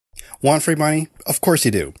Want free money? Of course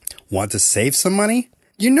you do. Want to save some money?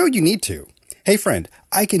 You know you need to. Hey friend,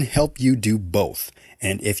 I can help you do both.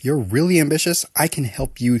 And if you're really ambitious, I can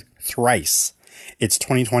help you thrice. It's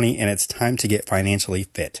 2020 and it's time to get financially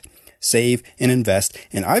fit. Save and invest.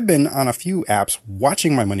 And I've been on a few apps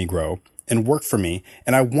watching my money grow and work for me.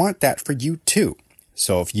 And I want that for you too.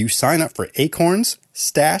 So if you sign up for Acorns,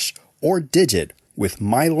 Stash, or Digit with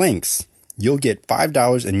my links, you'll get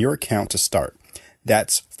 $5 in your account to start.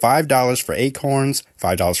 That's $5 for Acorns,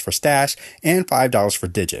 $5 for Stash, and $5 for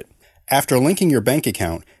Digit. After linking your bank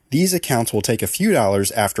account, these accounts will take a few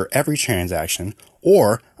dollars after every transaction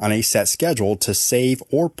or on a set schedule to save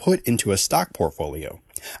or put into a stock portfolio.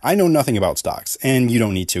 I know nothing about stocks, and you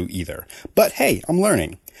don't need to either. But hey, I'm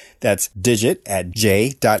learning. That's Digit at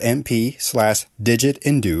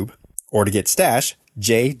j.mp/digitandoob, or to get Stash,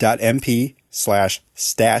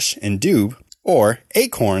 j.mp/stashandoob, or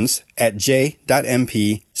Acorns at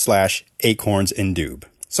j.mp/acornsandoob.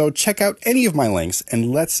 So check out any of my links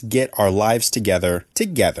and let's get our lives together.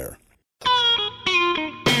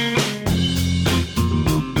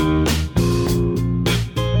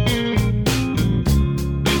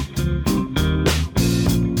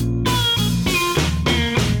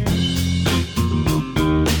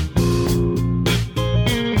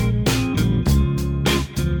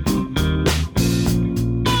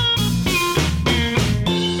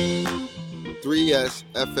 3S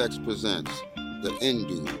FX presents the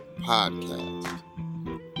Indu Podcast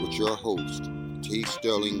with your host, T.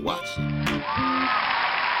 Sterling Watson.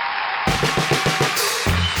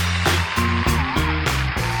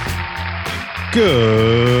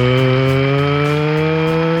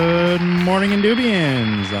 Good morning,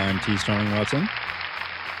 Indubians. I'm T. Sterling Watson.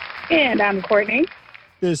 And I'm Courtney.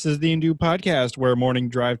 This is the Indu Podcast, where morning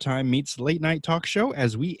drive time meets late night talk show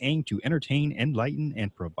as we aim to entertain, enlighten,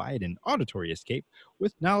 and provide an auditory escape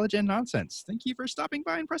with knowledge and nonsense. Thank you for stopping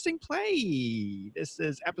by and pressing play. This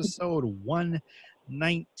is episode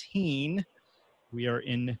 119. We are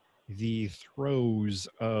in the throes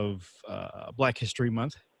of Black History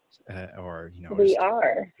Month. We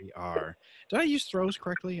are. Did I use throws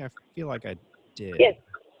correctly? I feel like I did. Yes.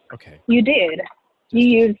 Okay. You did. You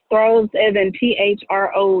used throws as in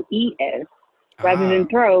THROES rather than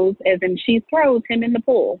throws as in she throws him in the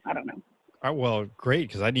pool. I don't know. Well, great,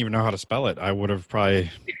 because I didn't even know how to spell it. I would have probably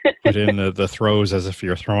put in the throws as if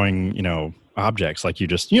you're throwing, objects like you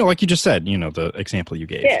just said, the example you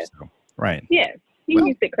gave. Yes. So, right. Yes. You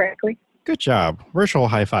used it correctly. Good job. Virtual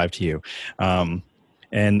high five to you.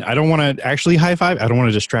 And I don't want to actually high five. I don't want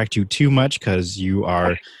to distract you too much because you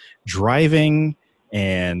are driving.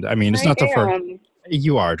 And I mean, it's not the first.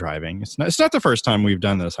 You are driving. It's not the first time we've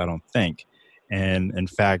done this, I don't think. And in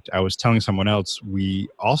fact, I was telling someone else, we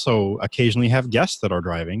also occasionally have guests that are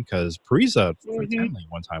driving because Parisa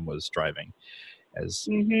one time was driving as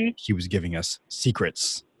he was giving us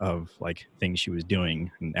secrets of like things she was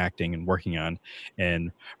doing and acting and working on.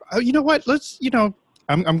 And you know what?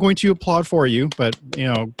 I'm going to applaud for you, but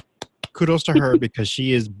kudos to her because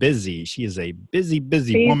she is busy. She is a busy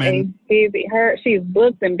woman. She's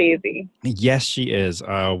booked and busy. Yes, she is.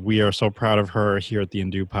 We are so proud of her here at the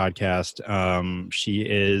Indu Podcast. She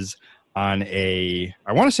is on I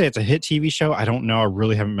want to say it's a hit TV show. I don't know. I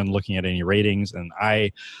really haven't been looking at any ratings, and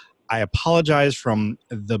I apologize from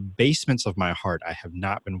the basements of my heart. I have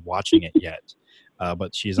not been watching it yet,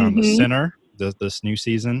 but she's on The Sinner, this new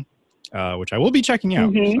season, which I will be checking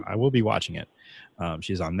out. So I will be watching it.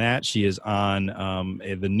 She's on that. She is on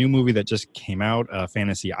the new movie that just came out,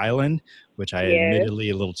 Fantasy Island, which I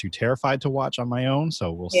admittedly a little too terrified to watch on my own.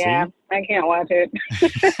 So we'll see. Yeah, I can't watch it.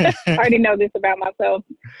 I already know this about myself.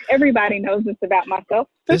 Everybody knows this about myself.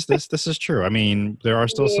 This is true. I mean, there are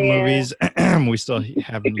still some movies we still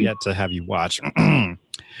haven't yet to have you watch.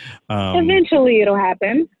 Eventually it'll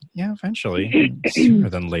happen. Yeah, eventually, sooner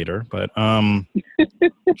than later. But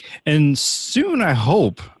and soon, I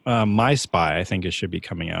hope, My Spy, I think it should be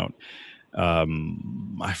coming out.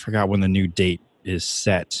 I forgot when the new date is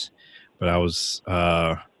set, but I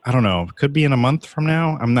don't know, could be in a month from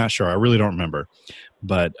now. I'm not sure. I really don't remember.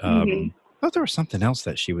 But I thought there was something else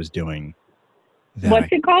that she was doing.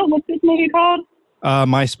 What's it called? What's this movie called?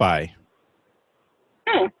 My Spy.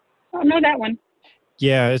 Oh, I don't know that one.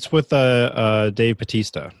 Yeah, it's with Dave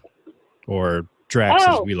Bautista, or Drax,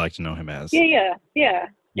 as we like to know him as. Yeah.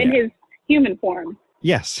 In his human form.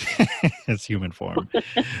 Yes, his human form.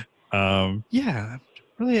 I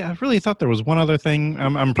really thought there was one other thing.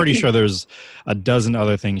 I'm pretty sure there's a dozen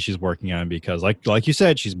other things she's working on because, like you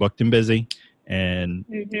said, she's booked and busy, and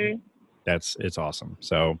it's awesome.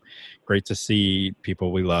 So great to see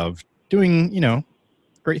people we love doing,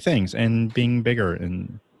 great things and being bigger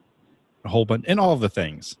and a whole bunch, and all of the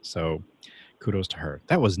things. So kudos to her.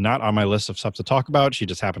 That was not on my list of stuff to talk about. She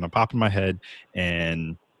just happened to pop in my head,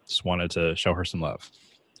 and just wanted to show her some love.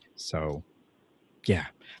 So, yeah.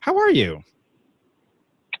 How are you?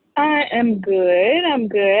 I am good.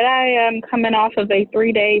 I am coming off of a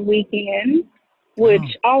 3-day weekend,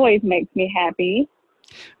 which always makes me happy.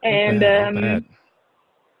 And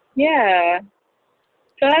yeah,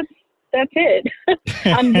 so that's it.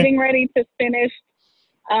 I'm getting ready to finish.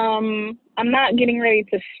 I'm not getting ready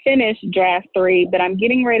to finish draft 3, but I'm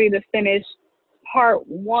getting ready to finish part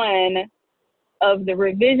 1 of the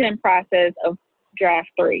revision process of draft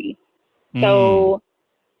 3. So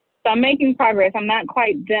I'm making progress. I'm not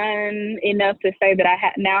quite done enough to say that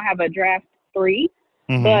I now have a draft 3,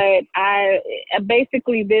 but I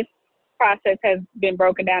basically, this process has been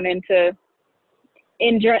broken down into,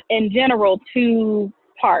 in general, 2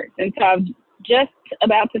 parts. And so I'm just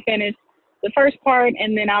about to finish the first part,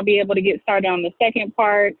 and then I'll be able to get started on the second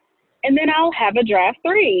part, and then I'll have a draft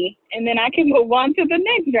 3, and then I can move on to the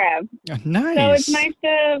next draft. Nice. So it's nice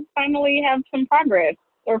to finally have some progress,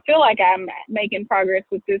 or feel like I'm making progress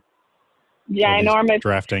with this ginormous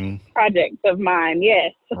drafting project of mine.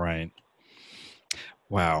 Yes. Right.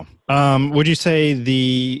 Wow. Would you say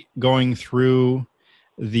the going through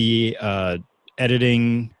the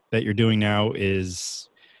editing that you're doing now is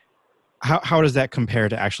how does that compare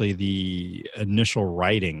to actually the initial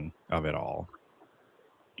writing of it all?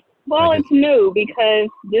 Well, it's new because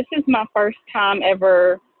this is my first time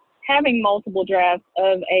ever having multiple drafts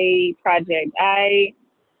of a project. I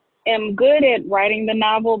am good at writing the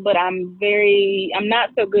novel, but I'm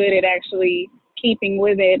not so good at actually keeping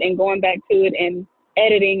with it and going back to it and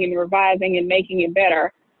editing and revising and making it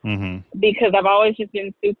better. Because I've always just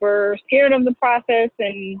been super scared of the process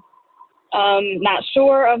and not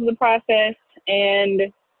sure of the process and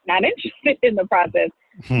not interested in the process.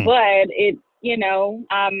 But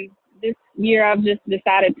this year I've just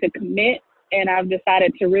decided to commit, and I've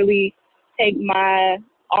decided to really take my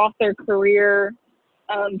author career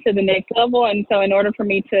to the next level. And so in order for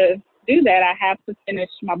me to do that, I have to finish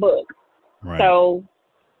my book. Right. So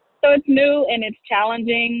it's new and it's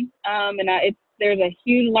challenging. There's a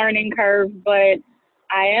huge learning curve, but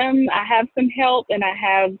I have some help, and I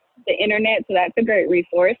have the internet, so that's a great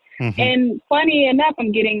resource. And funny enough,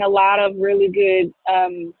 I'm getting a lot of really good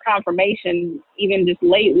confirmation, even just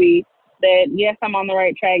lately, that yes, I'm on the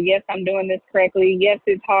right track. Yes, I'm doing this correctly. Yes,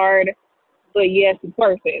 it's hard, but yes, it's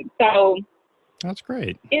worth it. So that's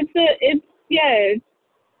great. It's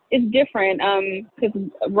different because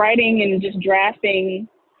writing and just drafting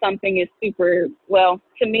something is super, well,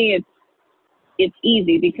 to me it's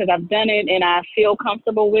easy because I've done it and I feel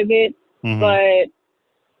comfortable with it. But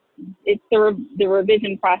it's the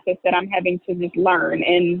revision process that I'm having to just learn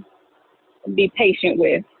and be patient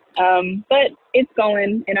with. But it's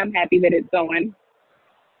going, and I'm happy that it's going.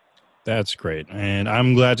 That's great. And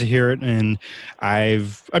I'm glad to hear it. And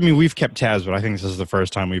we've kept tabs, but I think this is the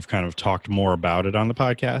first time we've kind of talked more about it on the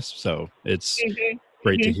podcast. So it's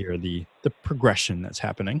great to hear the progression that's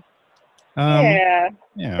happening. Yeah,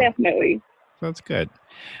 definitely. That's good.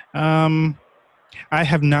 I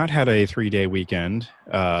have not had a 3-day weekend.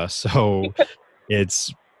 So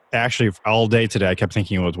it's actually all day today. I kept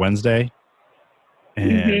thinking it was Wednesday.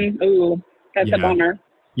 And Ooh, that's a bummer.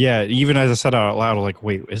 Yeah, even as I said out loud, I'm like,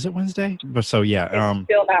 wait, is it Wednesday? But so yeah, it's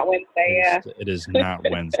still not Wednesday. It is not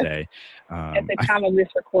Wednesday. At the time of this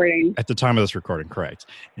recording. At the time of this recording, correct.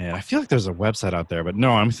 And I feel like there's a website out there, but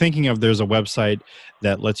no, I'm thinking of there's a website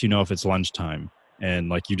that lets you know if it's lunchtime, and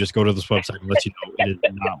like you just go to this website and lets you know it is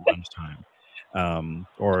not lunchtime.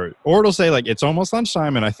 Or it'll say like it's almost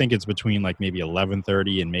lunchtime, and I think it's between like maybe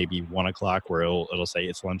 11:30 and maybe 1 o'clock where it'll say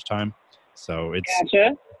it's lunchtime. So it's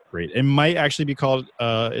gotcha. Great. It might actually be called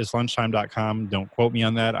islunchtime.com. Don't quote me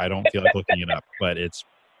on that. I don't feel like looking it up, but it's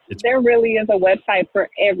there really is a website for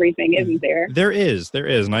everything, isn't there? There is.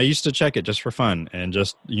 And I used to check it just for fun and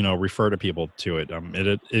just, refer to people to it.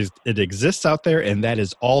 It exists out there, and that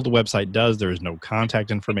is all the website does. There is no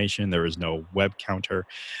contact information. There is no web counter.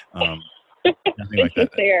 Nothing like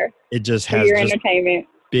that. There. It just for has your just entertainment.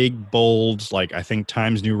 Big, bold, like I think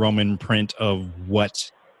Times New Roman print of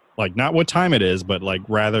what, like not what time it is, but like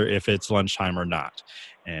rather if it's lunchtime or not.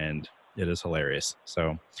 And it is hilarious.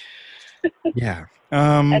 So yeah.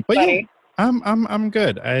 That's but funny. yeah, I'm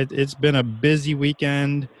good. It's been a busy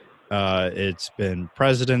weekend. It's been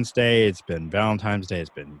President's Day. It's been Valentine's Day. It's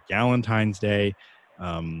been Galentine's Day.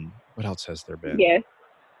 What else has there been? Yes.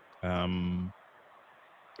 I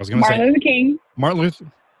was going to say Martin Luther King. Martin Luther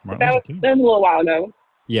King. That was a little while ago.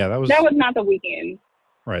 Yeah, that was not the weekend.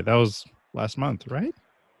 Right. That was last month, right?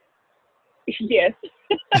 Yes.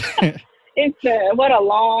 What a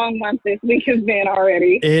long month this week has been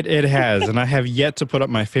already. It has, and I have yet to put up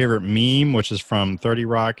my favorite meme, which is from 30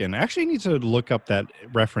 Rock, and I actually need to look up that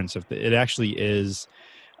reference if it actually is,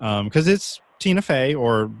 because it's Tina Fey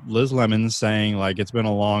or Liz Lemon saying like it's been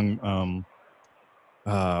a long,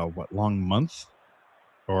 long month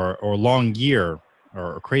or long year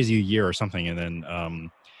or a crazy year or something, and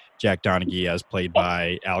then Jack Donaghy, as played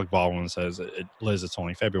by Alec Baldwin, says, "Liz, it's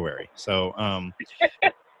only February." So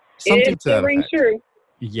something to that effect. True.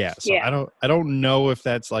 Yeah. So yeah. I don't know if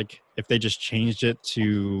that's like if they just changed it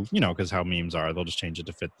to, because how memes are, they'll just change it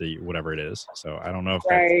to fit the whatever it is. So I don't know if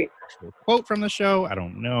that's an actual quote from the show. I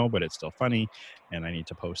don't know, but it's still funny, and I need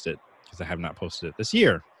to post it because I have not posted it this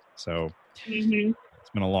year. So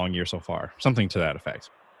it's been a long year so far. Something to that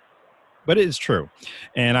effect. But it is true.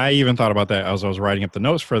 And I even thought about that as I was writing up the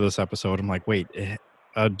notes for this episode. I'm like, wait,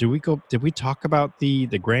 did we talk about the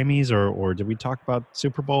Grammys or did we talk about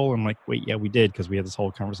Super Bowl? I'm like, wait, yeah, we did, because we had this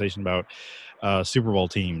whole conversation about Super Bowl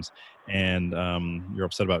teams, and you're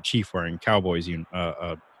upset about Chief wearing Cowboys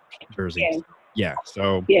jerseys. Yeah.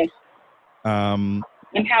 So and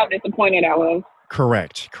how disappointed I was.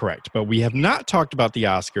 Correct. But we have not talked about the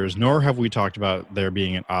Oscars, nor have we talked about there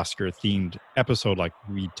being an Oscar-themed episode like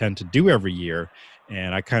we tend to do every year.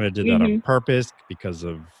 And I kind of did that on purpose because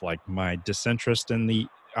of like my disinterest in the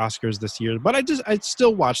Oscars this year. But I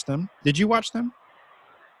still watched them. Did you watch them?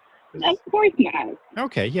 Of course not.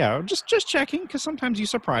 Okay, yeah, just checking, because sometimes you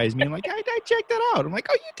surprise me. Like I checked that out. I'm like,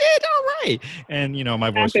 oh, you did, all right. And my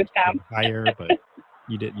voice was higher, but.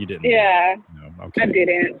 You didn't. Yeah. No, okay. I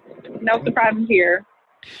didn't. No surprises here.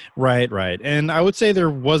 Right. And I would say there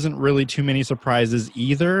wasn't really too many surprises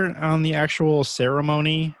either on the actual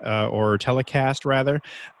ceremony or telecast, rather.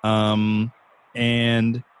 And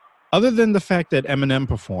other than the fact that Eminem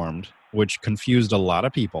performed, which confused a lot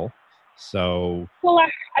of people. So. Well, I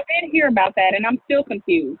did hear about that, and I'm still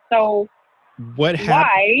confused. So. What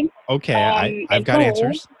happened? Why? Okay, I've got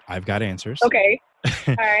answers. Okay.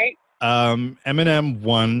 All right. Eminem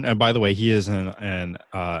won, and by the way, he is an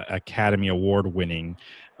Academy Award winning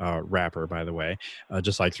rapper, by the way,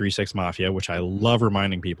 just like 3 6 Mafia, which I love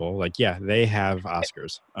reminding people. Like, yeah, they have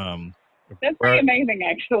Oscars. That's pretty amazing,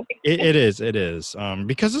 actually. It is,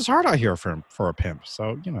 because it's hard out here for a pimp.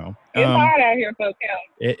 So it's hard out here for a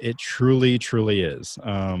pimp. It truly is.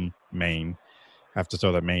 Maine, I have to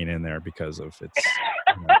throw that Maine in there because of its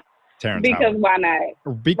Terrence because Howard. Why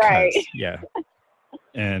not? Because right. Yeah.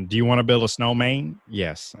 And do you want to build a snowman?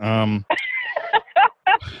 Yes. Where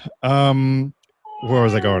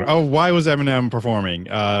was I going? Oh, why was Eminem performing?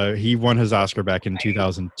 He won his Oscar back in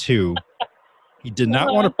 2002. He did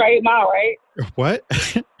not want to. For 8 Mile, right? What?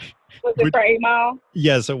 Was it for 8 Mile?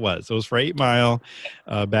 Yes, it was. It was for 8 Mile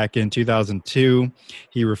back in 2002.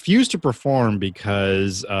 He refused to perform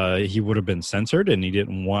because he would have been censored, and he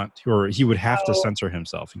didn't want to, or he would have to censor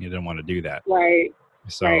himself, and he didn't want to do that. Right.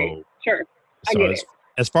 So, right. Sure. So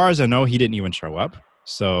as far as I know, he didn't even show up.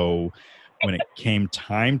 So when it came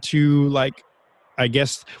time to, I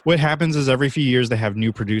guess what happens is every few years they have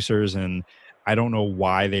new producers, and I don't know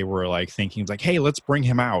why they were thinking hey, let's bring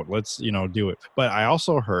him out. Let's, do it. But I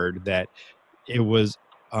also heard that it was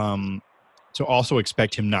to also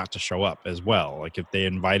expect him not to show up as well. Like if they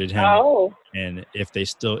invited him and if he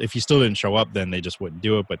still didn't show up, then they just wouldn't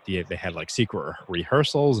do it. But they had secret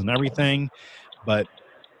rehearsals and everything. But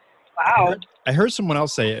wow. I heard someone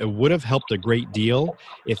else say it would have helped a great deal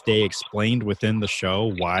if they explained within the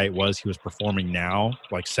show why it was he was performing now,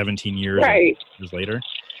 17 years later.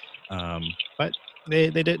 But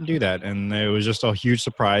they didn't do that. And it was just a huge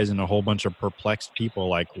surprise and a whole bunch of perplexed people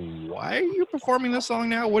why are you performing this song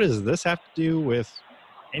now? What does this have to do with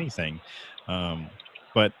anything?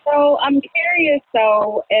 But so I'm curious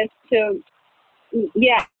though as to,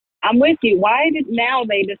 yeah, I'm with you. Why did now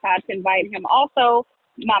they decide to invite him? Also,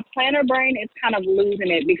 my planner brain is kind of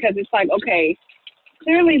losing it because it's okay,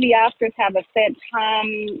 clearly the Oscars have a set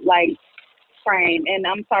time frame, and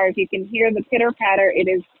I'm sorry if you can hear the pitter patter. It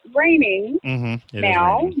is raining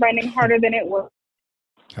now, raining harder than it was.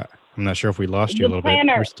 I'm not sure if we lost you a little bit.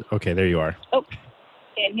 Okay, there you are. Oh, can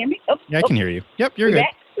you hear me? Oh, yeah, I can hear you. Yep, you're good.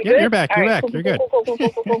 You're back. You're back. You're good.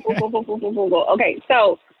 Okay,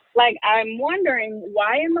 so I'm wondering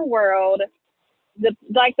why in the world the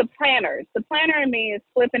planners, the planner in me is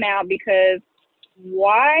flipping out because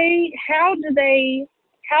how do they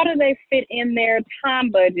fit in their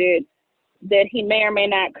time budget that he may or may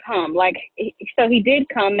not come? So he did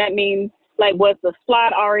come. That means was the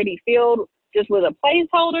slot already filled just with a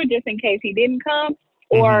placeholder just in case he didn't come?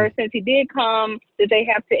 Or since he did come, did they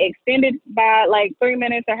have to extend it by 3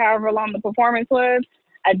 minutes or however long the performance was?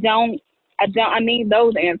 I don't I need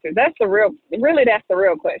those answers. That's the real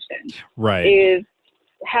question. Right. Is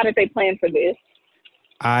how did they plan for this?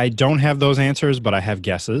 I don't have those answers, but I have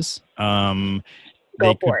guesses.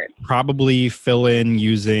 They could probably fill in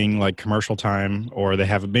using like commercial time, or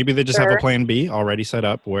maybe they just have a plan B already set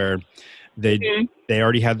up where they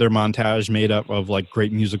already had their montage made up of like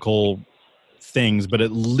great musical things, but it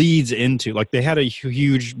leads into like they had a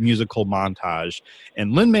huge musical montage,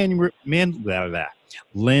 and Lin-Manuel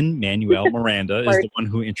Miranda is the one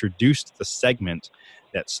who introduced the segment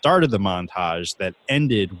that started the montage that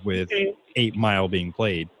ended with 8 Mile being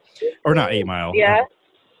played, or not 8 Mile. Yeah.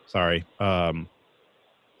 Sorry.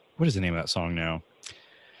 What is the name of that song now?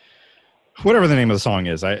 Whatever the name of the song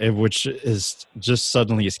is, which is just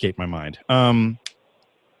suddenly escaped my mind.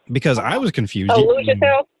 Because I was confused. Oh, Lose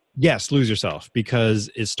Yourself? Yes, Lose Yourself, because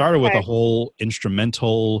it started with a whole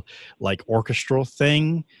instrumental, like orchestral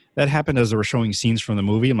thing that happened as they were showing scenes from the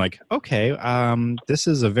movie. I'm like, okay, this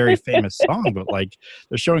is a very famous song, but like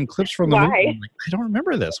they're showing clips from the movie. I'm like, I don't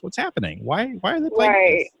remember this. What's happening? Why are they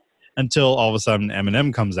playing this? Until all of a sudden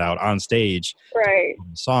Eminem comes out on stage. Right.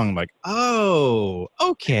 The song, I'm like, oh,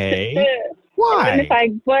 okay. Why? And it's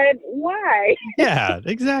like, but why? Yeah,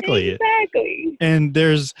 exactly. Exactly. And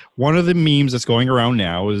there's one of the memes that's going around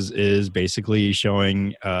now is basically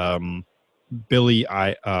showing Billie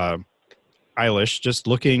Eilish just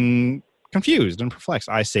looking confused and perplexed.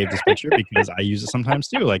 I saved this picture because I use it sometimes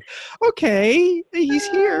too. Like, okay, he's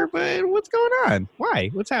here, but what's going on? Why?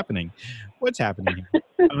 What's happening? What's happening here?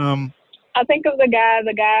 I think of the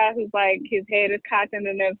guy who's like his head is cocked and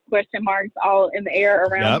then there's question marks all in the air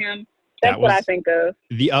around him. That's what I think of.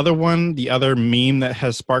 The other meme that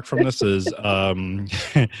has sparked from this is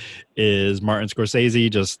is Martin Scorsese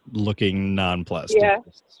just looking nonplussed. Yeah.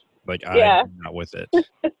 Like I'm not with it.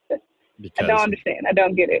 I don't understand. I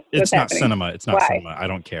don't get it. It's not cinema. It's not cinema. I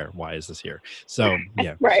don't care. Why is this here? So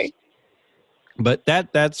yeah. Right. But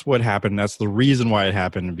that's what happened. That's the reason why it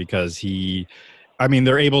happened, because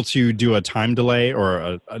they're able to do a time delay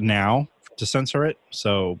or a now to censor it.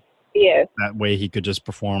 So that way he could just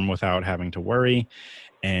perform without having to worry.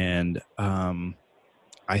 And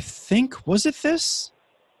I think, was it this?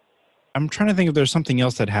 I'm trying to think if there's something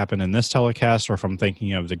else that happened in this telecast, or if I'm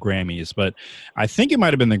thinking of the Grammys, but I think it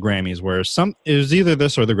might have been the Grammys where it was either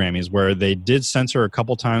this or the Grammys where they did censor a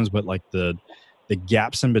couple times, but like the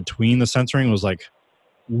gaps in between the censoring was like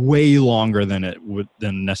way longer than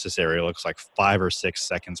necessary. It looks like 5 or 6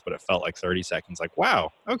 seconds, but it felt like 30 seconds. Like,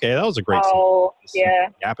 wow, okay, that was a great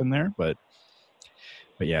gap in there. But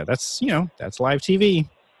yeah, that's live TV.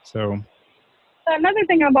 So another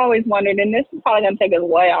thing I've always wondered, and this is probably going to take us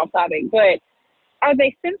way off topic, but are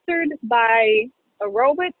they censored by a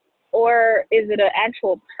robot, or is it an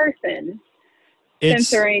actual person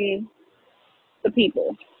censoring the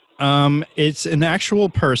people? It's an actual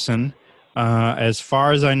person. As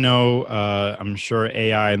far as I know, I'm sure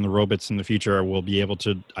AI and the robots in the future will be able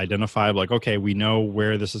to identify, like, okay, we know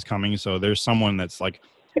where this is coming. So there's someone that's like,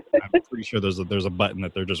 I'm pretty sure there's a button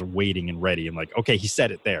that they're just waiting and ready, and like, okay, he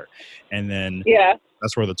said it there, and then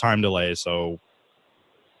that's where the time delay is. So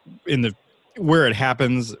where it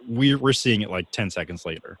happens, we're seeing it like 10 seconds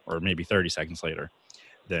later, or maybe 30 seconds later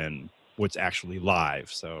than what's actually live.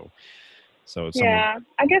 So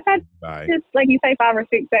I guess I just, like you say, 5 or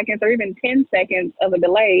 6 seconds or even 10 seconds of a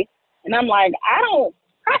delay, and I'm like, I don't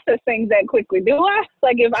process things that quickly, do I?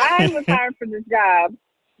 Like, if I was hired for this job,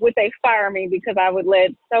 would they fire me because I would let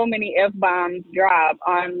so many F-bombs drop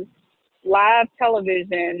on live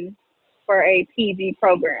television for a TV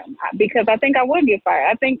program? Because I think I would get fired.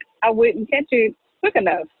 I think I wouldn't catch it quick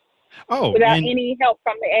enough without any help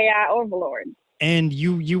from the AI overlord. And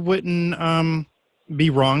you wouldn't be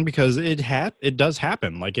wrong, because it does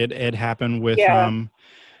happen. Like it happened with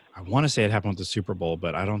I want to say it happened with the Super Bowl,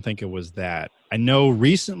 but I don't think it was that. I know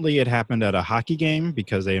recently it happened at a hockey game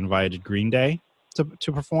because they invited Green Day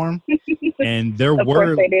to perform, and there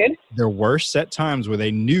were set times where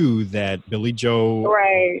they knew that Billy Joe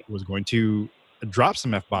was going to drop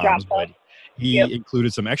some F-bombs, but he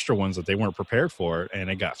included some extra ones that they weren't prepared for, and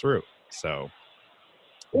it got through. So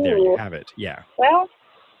there you have it. Yeah. Well,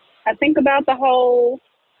 I think about that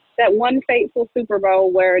one fateful Super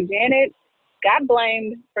Bowl where Janet got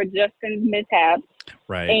blamed for Justin's mishap.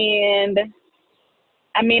 Right. And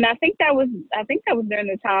I think that was during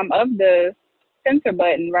the time of the censor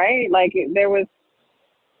button, right? Like that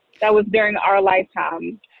was during our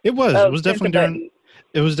lifetime. It was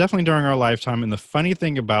definitely during our lifetime. And the funny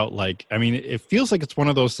thing about, like, it feels like it's one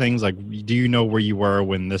of those things like, do you know where you were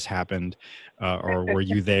when this happened? Or were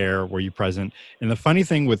you there? Were you present? And the funny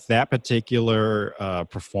thing with that particular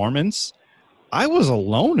performance, I was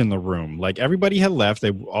alone in the room. Like everybody had left.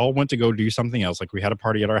 They all went to go do something else. Like we had a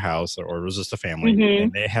party at our house, or it was just a family, Mm-hmm.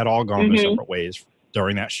 and they had all gone their separate ways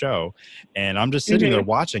during that show. And I'm just sitting there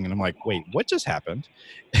watching, and I'm like, wait, what just happened?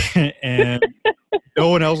 And no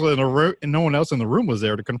one else in the room, and no one else in the room was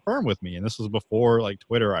there to confirm with me. And this was before like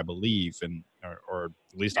Twitter, I believe, and or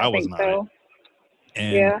at least I wasn't on it.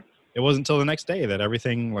 And it wasn't until the next day that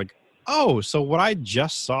everything like, oh, so what I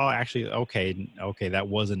just saw actually, okay, that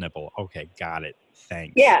was a nipple. Okay, got it.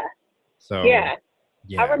 Thanks. Yeah. So yeah.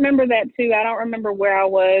 I remember that too. I don't remember where I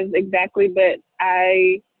was exactly, but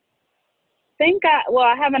I think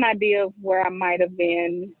I have an idea of where I might have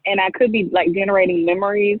been, and I could be like generating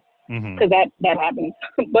memories because that happens.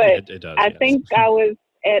 But it does, I think I was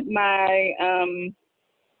at my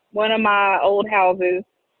one of my old houses,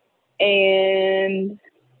 and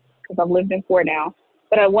because I've lived in 4 now,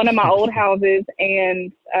 but at one of my old houses,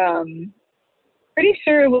 and pretty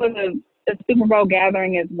sure it was a Super Bowl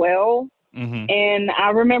gathering as well. And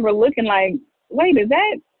I remember looking like, wait, is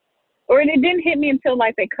that? Or it didn't hit me until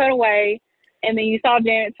like they cut away, and then you saw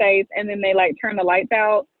Janet's face, and then they like turned the lights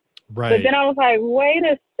out. Right. But then I was like, wait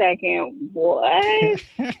a second, what?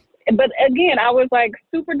 But again, I was like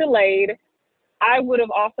super delayed. I would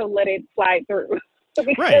have also let it slide through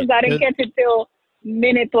because I didn't catch it till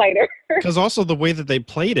minutes later. Because also the way that they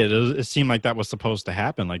played it seemed like that was supposed to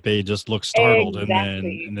happen. Like they just looked startled,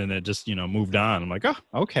 and then it just moved on. I'm like, oh,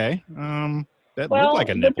 okay. That looked like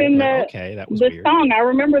a nipple. Okay, that was the weird. Song. I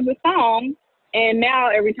remember the song, and now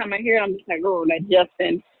every time I hear it, I'm just like, oh, that's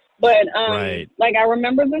Justin. But like I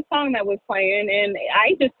remember the song that was playing, and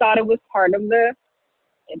I just thought it was part of the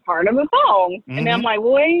song. And then I'm like,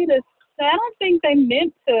 wait a second, I don't think they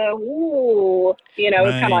meant to. It's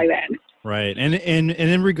kind of like that. Right. And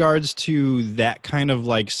in regards to that kind of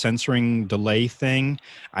like censoring delay thing,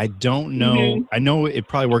 I don't know. I know it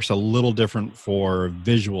probably works a little different for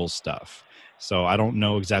visual stuff. So I don't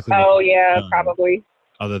know exactly. Probably.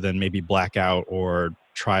 Other than maybe blackout or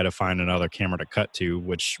try to find another camera to cut to,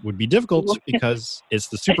 which would be difficult because it's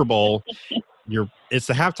the Super Bowl. It's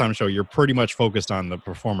the halftime show. You're pretty much focused on the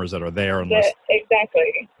performers that are there.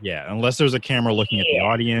 Exactly. Yeah, unless there's a camera looking at the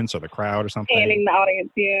audience or the crowd or something. Panning the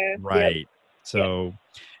audience, yeah. Right. Yep. So,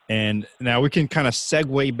 and now we can kind of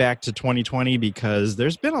segue back to 2020 because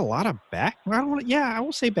there's been a lot of I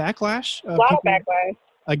will say backlash. A lot of backlash.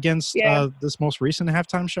 Against this most recent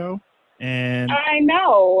halftime show. And I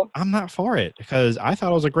know. I'm not for it because I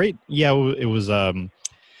thought it was it was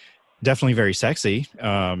definitely very sexy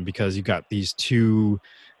because you got these 2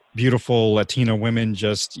 beautiful Latina women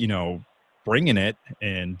just, bringing it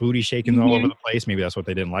and booty shaking all over the place. Maybe that's what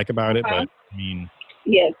they didn't like about it. But I mean,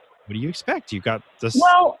 yes. What do you expect? You got this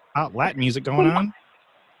hot Latin music going on.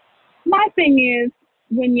 My thing is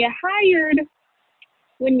when you hired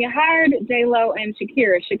J-Lo and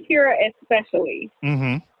Shakira especially,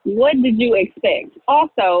 what did you expect?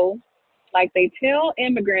 Also, like they tell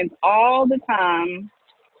immigrants all the time,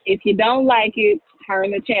 if you don't like it, turn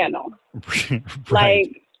the channel. Right.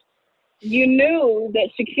 Like, you knew that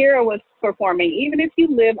Shakira was performing. Even if you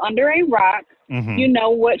live under a rock, you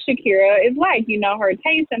know what Shakira is like. You know her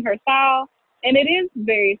taste and her style, and it is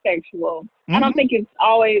very sexual. I don't think it's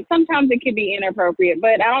always, sometimes it can be inappropriate,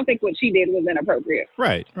 but I don't think what she did was inappropriate.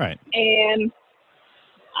 Right. And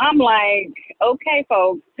I'm like, okay,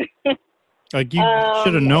 folks. Like you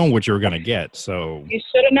should have known what you were going to get. So you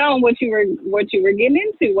should have known what you were getting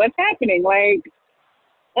into. What's happening? Like,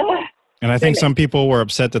 and I think some people were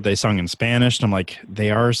upset that they sung in Spanish. And I'm like,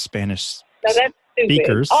 they are Spanish that's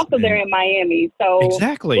speakers. Also, they're in Miami, so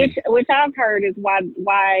exactly. Which I've heard is why.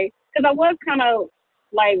 Because I was kind of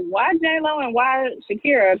like, why J-Lo and why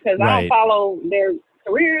Shakira? Because I don't follow their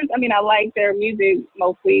careers. I mean, I like their music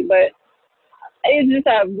mostly, but it's just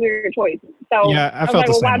a weird choice. So yeah, I was felt like,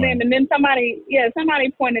 the same why way. them? And then somebody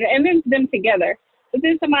pointed, and then them together. But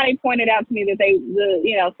then somebody pointed out to me that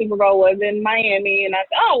the Super Bowl was in Miami, and I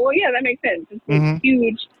said, oh well, yeah, that makes sense. It's a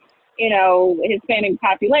huge, Hispanic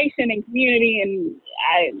population and community, and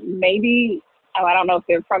I don't know if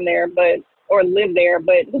they're from there, or live there,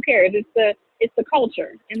 but who cares? It's the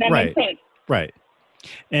culture, and that makes sense. Right.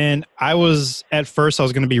 And I was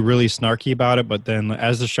going to be really snarky about it, but then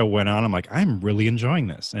as the show went on, I'm like, I'm really enjoying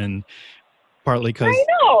this, and partly because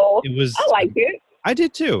I liked it. I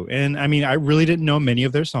did too. And I mean, I really didn't know many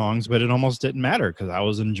of their songs, but it almost didn't matter because I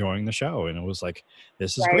was enjoying the show. And it was like,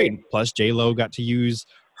 this is great. Plus, J-Lo got to use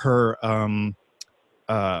her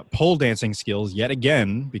pole dancing skills yet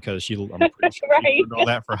again, because I'm pretty sure Right. she learned all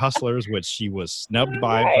that for Hustlers, which she was snubbed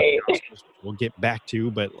by Right. Hustlers, which we'll get back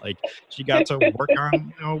to. But like, she got to work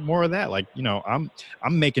on more of that. Like, I'm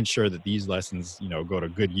making sure that these lessons go to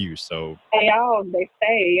good use. So they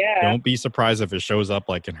say, yeah. Don't be surprised if it shows up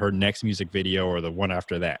like in her next music video or the one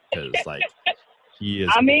after that, because like she is.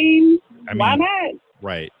 I mean, why not?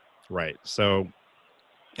 Right. So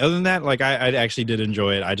other than that, like I actually did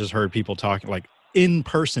enjoy it. I just heard people talking like in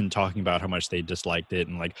person talking about how much they disliked it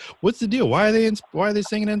and like, what's the deal? Why are they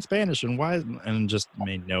singing in Spanish and just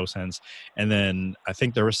made no sense. And then I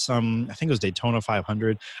think there was I think it was Daytona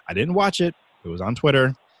 500. I didn't watch it. It was on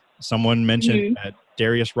Twitter. Someone mentioned that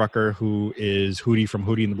Darius Rucker, who is Hootie from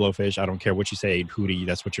Hootie and the Blowfish. I don't care what you say, Hootie.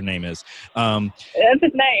 That's what your name is. That's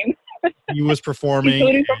his name. He was performing.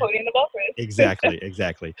 Hootie from Hootie and the Blowfish.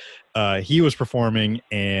 Exactly. He was performing,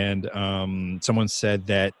 and someone said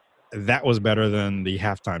that was better than the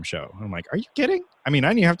halftime show. I'm like, are you kidding? I mean,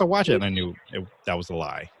 I didn't have to watch it, and I knew that was a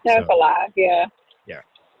lie. That's a lie, yeah. Yeah.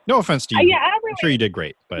 No offense to you. Yeah, I'm sure you did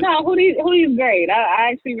great. But no, Hootie's great.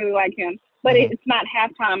 I actually really like him. But it's not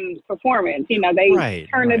halftime performance. They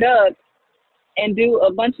turn it up and do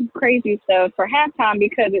a bunch of crazy stuff for halftime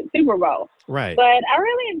because it's Super Bowl. Right. But I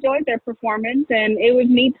really enjoyed their performance, and it was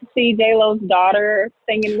neat to see J-Lo's daughter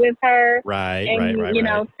singing with her. Right.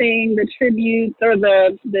 Seeing the tributes or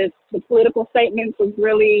the political statements was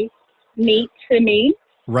really neat to me.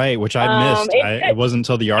 Right, which I missed. It wasn't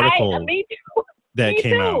until the article me too. that me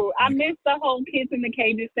came too. out. I missed the whole Kids in the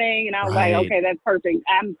Cages thing, and I was like, okay, that's perfect.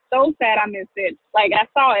 I'm so sad I missed it. Like, I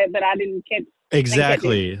saw it, but I didn't catch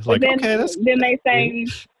exactly. Like, then they sang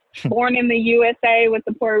Born in the USA with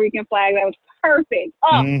the Puerto Rican flag. That was perfect.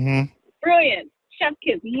 Oh, brilliant. Chef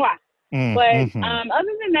kiss. Mwah. But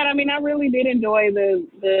other than that, I mean, I really did enjoy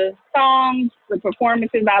the songs, the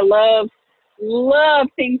performances. I love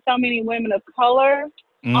seeing so many women of color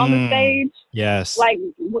on the stage. Yes. Like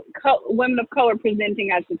women of color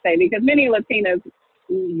presenting, I should say, because many Latinas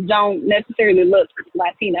don't necessarily look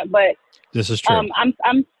Latina. But this is true.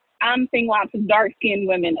 I'm seeing lots of dark-skinned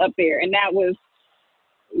women up there, and that was,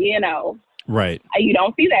 right. You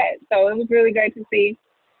don't see that, so it was really great to see.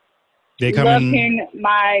 They come Love in. hearing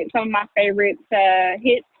some of my favorite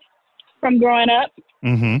hits from growing up.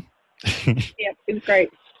 Yeah, it was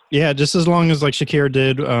great. Yeah, just as long as like Shakira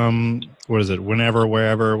did, what is it? Whenever,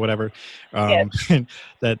 wherever, whatever.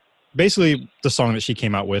 That basically the song that she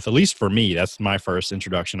came out with, at least for me, that's my first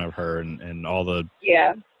introduction of her and all the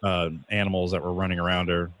animals that were running around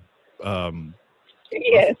her.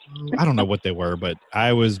 Yes. I don't know what they were, but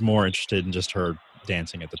I was more interested in just her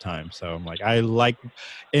dancing at the time. So I'm like,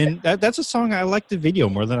 and that's a song I like the video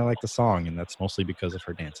more than I like the song, and that's mostly because of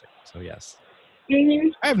her dancing. So yes, I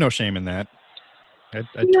have no shame in that. I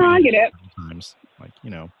get it. Sometimes, like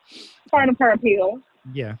part of her appeal.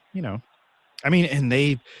 Yeah, I mean, and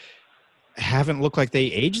they haven't looked like they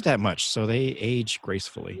aged that much, so they age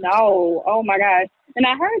gracefully. No, oh my gosh! And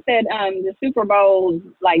I heard that the Super Bowl,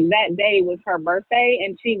 like that day, was her birthday,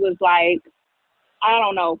 and she was like, I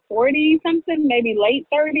don't know, 40 something, maybe late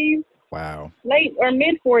 30s. Wow. Late or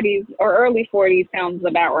mid 40s or early 40s sounds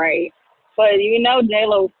about right. But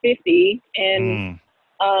J-Lo's 50, and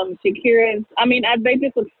Shakira's, I mean, they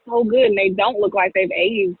just look so good, and they don't look like they've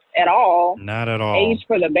aged at all. Not at all. Aged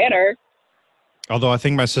for the better. Although I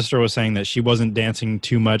think my sister was saying that she wasn't dancing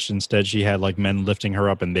too much. Instead, she had like men lifting her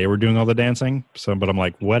up and they were doing all the dancing. So, but I'm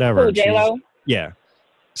like, whatever. Oh, J-Lo? Yeah.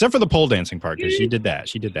 Except for the pole dancing part, because she did that.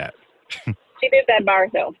 She did that by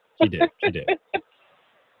herself. She did.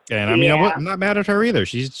 And I mean, I'm not mad at her either.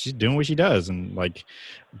 She's doing what she does. And like,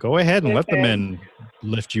 go ahead and let the men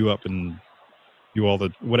lift you up and do all the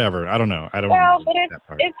whatever. I don't know. I don't know that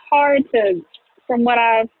part. It's hard to, from what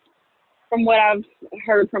I've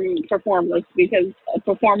heard from performers, because a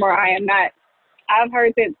performer I am not. I've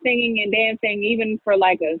heard that singing and dancing, even for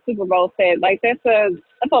like a Super Bowl set, like that's a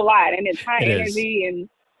lot, and it's high energy, and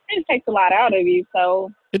it takes a lot out of you.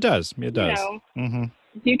 So it does.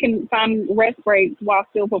 If you can find rest breaks while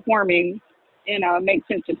still performing, it makes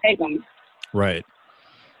sense to take them. Right.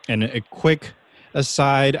 And a quick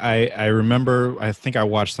aside, I remember, I think I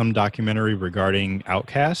watched some documentary regarding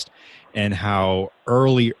Outkast and how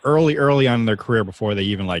early on in their career, before they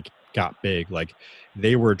even like got big, like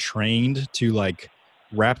they were trained to like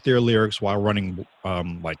rap their lyrics while running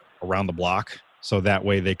like around the block, so that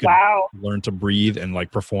way they could learn to breathe and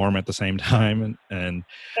like perform at the same time. And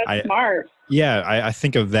that's smart. Yeah, I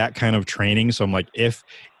think of that kind of training. So I'm like, if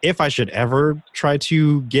I should ever try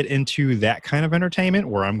to get into that kind of entertainment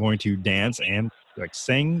where I'm going to dance and like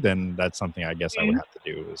sing, then that's something I guess I would have to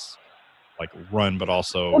do, is like run, but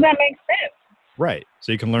also. Well, that makes sense. Right.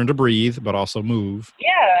 So you can learn to breathe, but also move.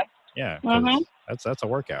 Yeah. Yeah. Uh-huh. That's a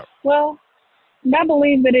workout. Well, I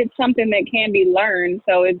believe that it's something that can be learned.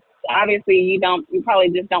 So it's obviously you probably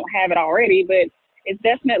just don't have it already, but it's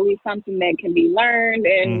definitely something that can be learned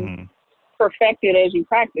and perfected as you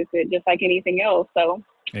practice it, just like anything else. So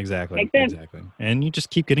exactly. makes sense. Exactly. And you just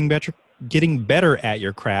keep getting better at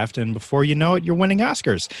your craft, and before you know it, you're winning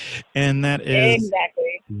Oscars. And that is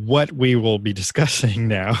exactly what we will be discussing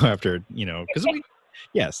now after, because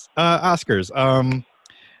Oscars.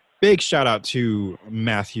 Big shout out to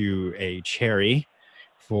Matthew A. Cherry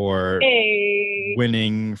for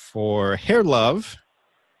winning for Hair Love,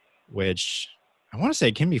 which I want to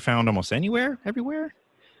say can be found almost everywhere.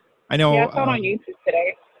 I know. Yeah, I saw it on YouTube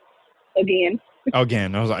today.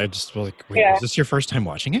 Again, I just was like, wait, was this your first time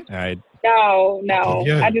watching it? No.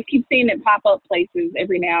 I just keep seeing it pop up places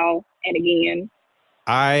every now and again.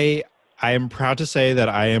 I am proud to say that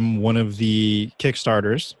I am one of the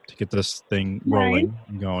Kickstarters to get this thing rolling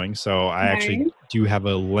and going. So I actually do have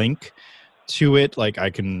a link to it. Like I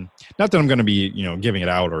can, not that I'm going to be, giving it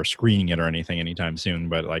out or screening it or anything anytime soon,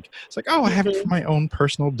 but like, it's like, I have it for my own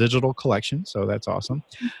personal digital collection. So that's awesome.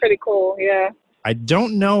 Pretty cool. Yeah. I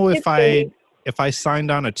don't know if I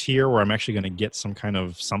signed on a tier where I'm actually going to get some kind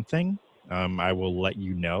of something. I will let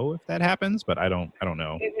you know if that happens, but I don't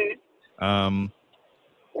know.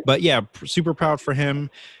 But yeah, super proud for him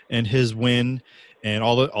and his win, and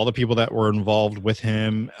all the people that were involved with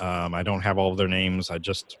him. I don't have all of their names. I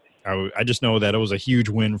just know that it was a huge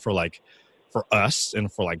win for us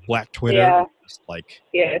and for Black Twitter.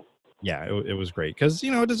 Yeah. It was great because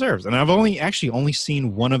it deserves. And I've only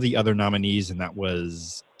seen one of the other nominees, and that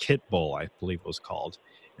was Kit Bull, I believe it was called,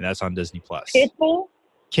 and that's on Disney Plus. Kit Bull.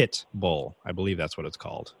 Kit Bull, I believe that's what it's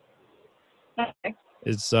called. Okay.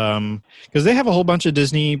 It's because they have a whole bunch of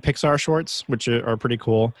Disney Pixar shorts, which are pretty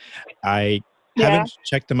cool. I haven't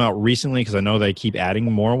checked them out recently because I know they keep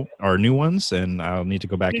adding more or new ones, and I'll need to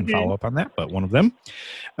go back and follow up on that. But one of them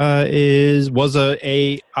was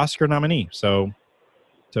a Oscar nominee, so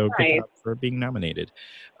good job for being nominated.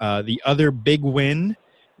 The other big win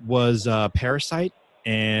was Parasite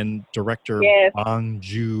and director Bong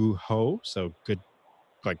Joon-ho. So good,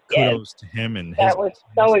 kudos to him and that was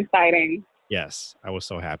so exciting. Yes, I was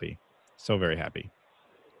so happy. So very happy.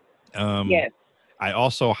 Yes. I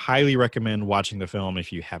also highly recommend watching the film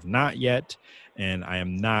if you have not yet. And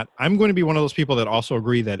I'm going to be one of those people that also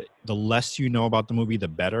agree that the less you know about the movie, the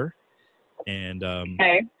better. And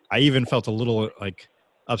I even felt a little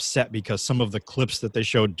upset because some of the clips that they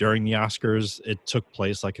showed during the Oscars, it took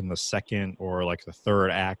place in the second or the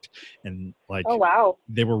third act. And oh, wow.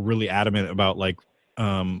 They were really adamant about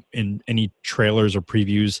in any trailers or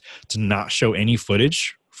previews to not show any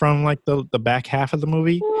footage from the back half of the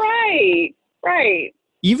movie. Right.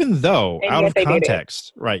 Even though out of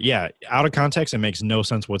context, right? Yeah, out of context, it makes no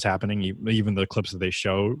sense what's happening. Even the clips that they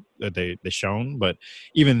shown, but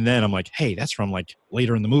even then, I'm like, hey, that's from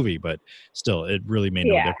later in the movie. But still, it really made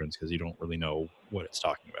no difference because you don't really know what it's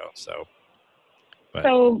talking about. So,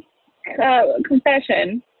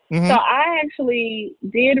 confession. Mm-hmm. So I actually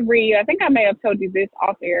did read, I think I may have told you this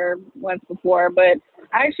off air once before, but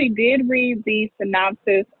I actually did read the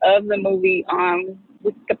synopsis of the movie on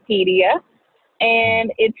Wikipedia,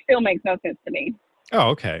 and it still makes no sense to me. Oh,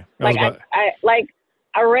 okay. I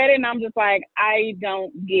read it and I'm just like, I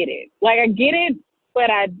don't get it. I get it, but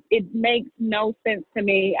it makes no sense to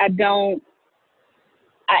me.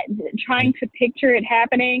 Trying to picture it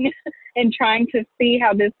happening and trying to see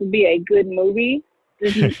how this would be a good movie,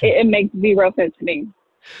 it makes zero sense to me.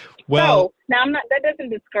 Well, so now that doesn't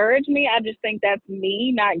discourage me. I just think that's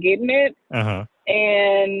me not getting it. Uh-huh.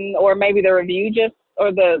 Or maybe the review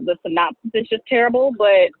or the synopsis is just terrible,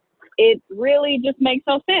 but it really just makes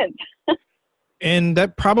no sense. And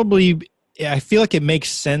that probably, I feel like it makes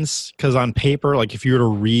sense because on paper, if you were to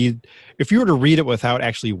read it without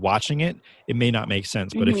actually watching it, it may not make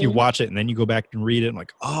sense. But if you watch it and then you go back and read it,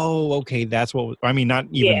 and oh, okay, that's what.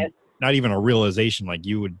 Not even a realization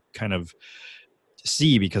you would kind of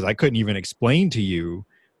see, because I couldn't even explain to you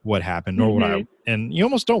what happened or what and you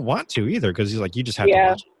almost don't want to either, because you just have to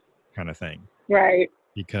watch it kind of thing. Right.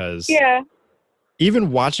 Because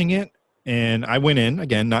even watching it, and I went in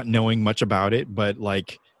again not knowing much about it, but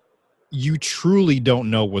you truly don't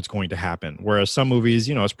know what's going to happen. Whereas some movies,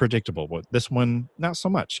 it's predictable, but this one not so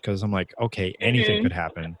much, because I'm okay, anything could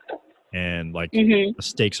happen, and the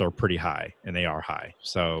stakes are pretty high, and they are high.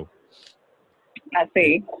 So I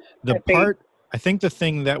see. I think the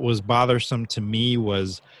thing that was bothersome to me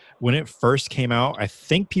was when it first came out, I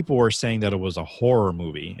think people were saying that it was a horror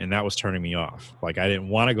movie, and that was turning me off. Like I didn't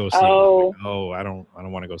want to go see it. Like, I don't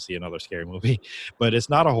want to go see another scary movie. But it's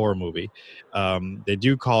not a horror movie. They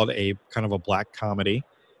do call it a kind of a black comedy,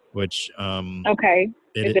 which okay.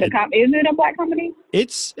 Is it a black comedy?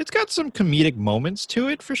 It's got some comedic moments to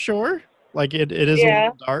it for sure. Like it is a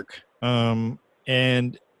little dark.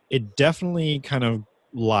 And it definitely kind of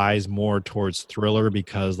lies more towards thriller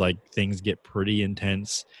because like things get pretty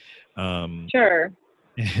intense. Sure.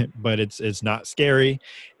 But it's not scary.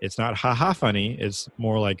 It's not funny. It's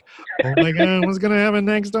more like, oh my God, what's gonna happen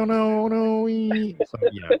next? Oh no, no. So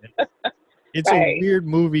yeah, it's a weird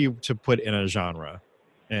movie to put in a genre,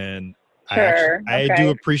 and I do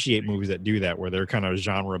appreciate movies that do that, where they're kind of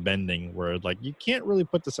genre bending, where like you can't really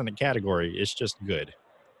put this in a category. It's just good.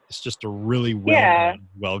 It's just a really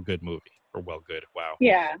well good movie. Or well good. Wow.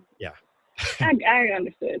 Yeah. Yeah. I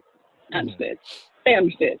understood. They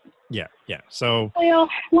understood. Yeah. So well,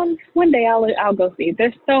 one day I'll go see it.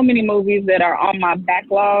 There's so many movies that are on my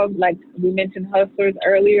backlog. Like we mentioned Hustlers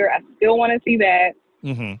earlier. I still want to see that.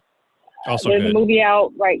 Mm-hmm. Also there's good. a movie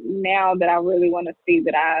out right now that I really want to see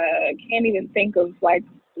that I can't even think of like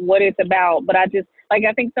what it's about. But I just like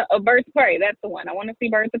I think Birds of Prey. That's the one. I want to see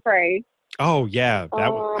Birds of Prey. Oh yeah,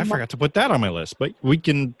 I forgot to put that on my list, but we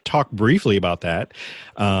can talk briefly about that.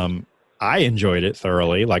 I enjoyed it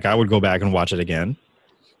thoroughly. Like I would go back and watch it again.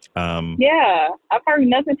 Yeah, I've heard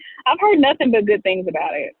nothing but good things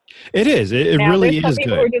about it. It is. It now, really is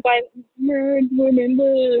people good. Who are just like nerds,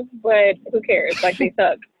 women, but who cares? Like they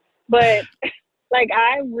suck. But like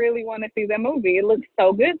I really want to see that movie. It looks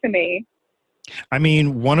so good to me. I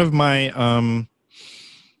mean, one of my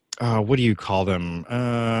what do you call them?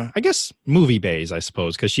 I guess movie bays, I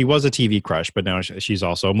suppose, because she was a TV crush, but now she's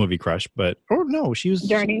also a movie crush. But she's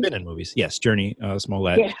been in movies. Yes, Journey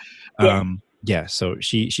Smollett. Yeah. So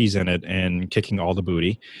she's in it and kicking all the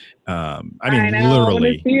booty. I mean,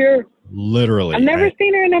 literally. I've never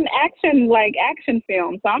seen her in an action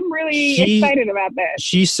film, so I'm really excited about that.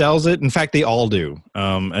 She sells it. In fact, they all do.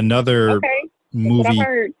 Another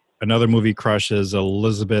movie crush is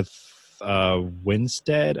Elizabeth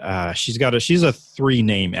Winstead. She's a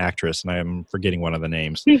 3-name actress, and I'm forgetting one of the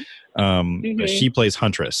names. But she plays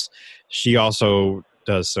Huntress. She also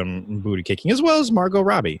does some booty kicking, as well as Margot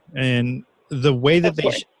Robbie. And the way that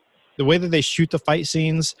they shoot the fight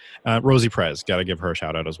scenes, Rosie Perez, got to give her a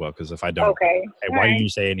shout out as well, because if I don't, why didn't you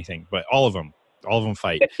say anything? But all of them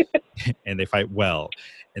fight, and they fight well.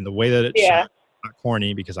 And the way that it's shot, not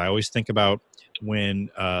corny, because I always think about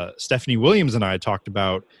when Stephanie Williams and I talked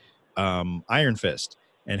about Iron Fist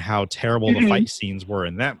and how terrible the fight scenes were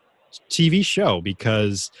in that TV show,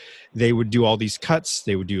 because they would do all these cuts.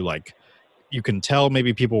 They would do like, you can tell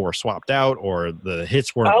maybe people were swapped out or the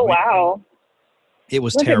hits weren't. Oh, wow. It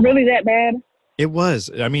was terrible. Was it really that bad? It was.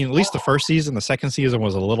 I mean, at least the first season. The second season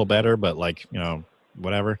was a little better, but like,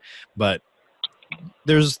 whatever. But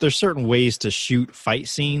there's certain ways to shoot fight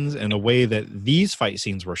scenes, and the way that these fight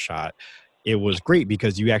scenes were shot, it was great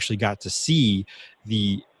because you actually got to see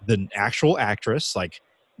the actual actress, like,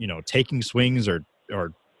 taking swings or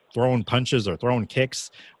throwing punches or throwing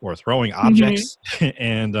kicks or throwing objects.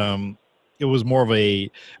 And it was more of a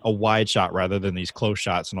wide shot rather than these close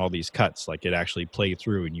shots and all these cuts. Like it actually played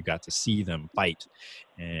through and you got to see them fight,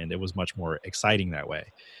 and it was much more exciting that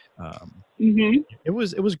way. It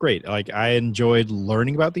was great. Like I enjoyed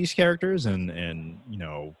learning about these characters, and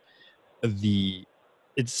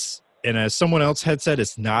and as someone else had said,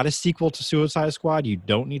 it's not a sequel to Suicide Squad. You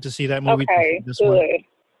don't need to see that movie to see this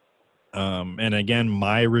one. And again,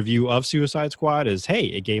 my review of Suicide Squad is, hey,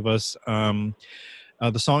 it gave us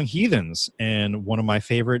the song Heathens and one of my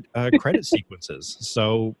favorite credit sequences.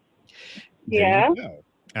 So there you go.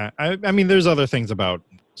 I mean, there's other things about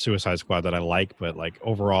Suicide Squad that I like, but like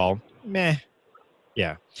overall, meh.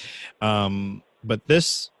 Yeah. But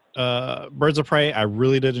this Birds of Prey, I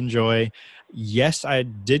really did enjoy. Yes, I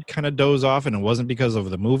did kind of doze off, and it wasn't because of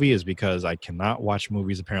the movie. It's because I cannot watch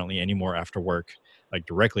movies apparently anymore after work, like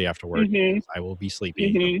directly after work. I will be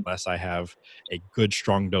sleepy unless I have a good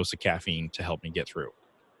strong dose of caffeine to help me get through,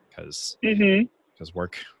 because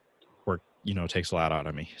work takes a lot out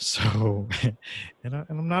of me. So and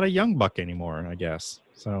I'm not a young buck anymore, I guess.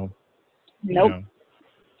 So nope.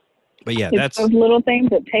 But yeah, that's those little things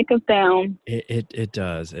that take us down. It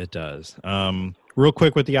does. Real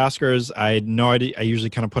quick with the Oscars, I usually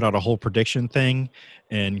kind of put out a whole prediction thing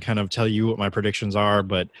and kind of tell you what my predictions are,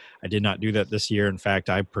 but I did not do that this year. In fact,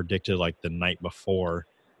 I predicted like the night before,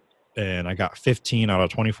 and I got 15 out of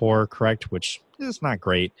 24 correct, which is not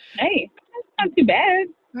great. Hey, that's not too bad.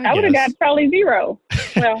 I would have got probably 0.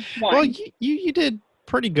 Well, 1. Well, you did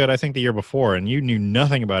pretty good, I think, the year before, and you knew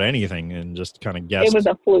nothing about anything and just kind of guessed. It was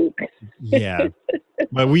a fluke. Yeah.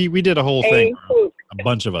 But we did a whole thing. Fluke. A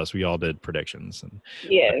bunch of us, we all did predictions. And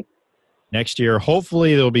yes. next year,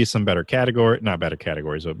 hopefully, there'll be some better not better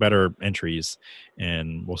categories, but better entries,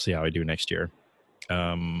 and we'll see how I do next year.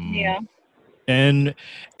 Yeah. And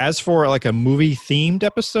as for like a movie themed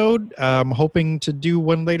episode, I'm hoping to do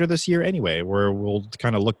one later this year anyway, where we'll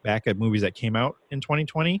kind of look back at movies that came out in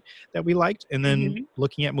 2020 that we liked, and then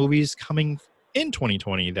looking at movies coming in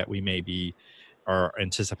 2020 that we maybe are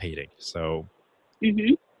anticipating. So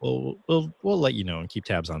we'll let you know and keep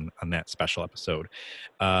tabs on that special episode.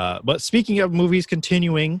 But speaking of movies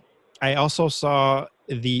continuing, I also saw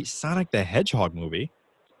the Sonic the Hedgehog movie,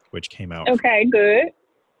 which came out. Okay, good.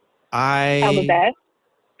 How was that?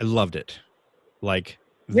 I loved it. Like,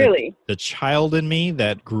 really? The child in me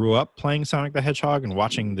that grew up playing Sonic the Hedgehog and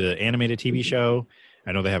watching the animated TV show.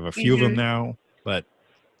 I know they have a few of them now, but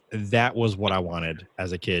that was what I wanted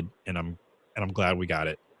as a kid, and I'm glad we got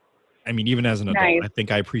it. I mean, even as an adult, I think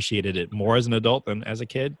I appreciated it more as an adult than as a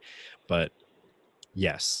kid. But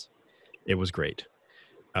yes, it was great.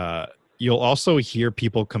 You'll also hear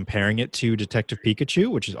people comparing it to Detective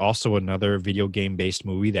Pikachu, which is also another video game based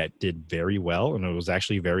movie that did very well, and it was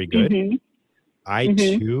actually very good. I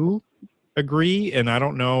too agree, and I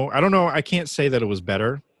don't know. I can't say that it was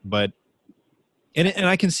better, but and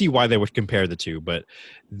I can see why they would compare the two, but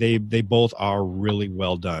they both are really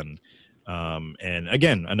well done. And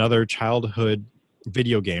again, another childhood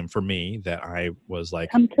video game for me that I was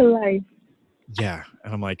like, come to life. Yeah,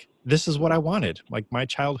 and I'm like, this is what I wanted. Like, my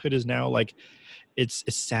childhood is now like, it's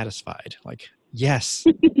satisfied. Like, yes,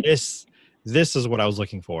 this is what I was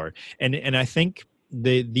looking for. And I think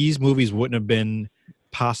these movies wouldn't have been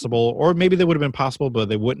possible, or maybe they would have been possible, but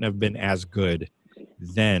they wouldn't have been as good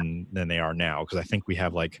then than they are now. Because I think we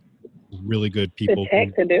have like really good people, the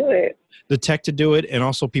tech to do it, and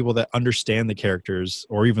also people that understand the characters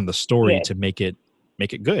or even the story to make it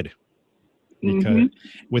good. Because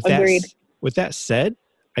with that said,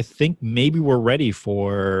 I think maybe we're ready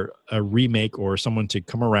for a remake or someone to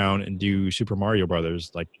come around and do Super Mario Brothers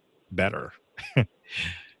like better. I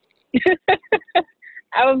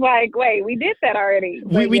was like, wait, we did that already.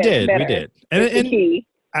 We did. And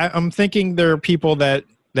I'm thinking there are people that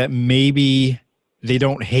maybe they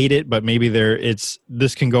don't hate it, but maybe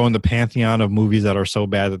this can go in the pantheon of movies that are so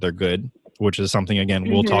bad that they're good, which is something, again,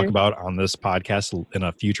 we'll talk about on this podcast in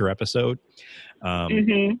a future episode.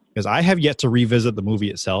 Because I have yet to revisit the movie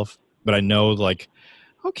itself, but I know, like,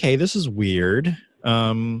 okay, this is weird.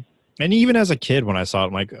 And even as a kid, when I saw it,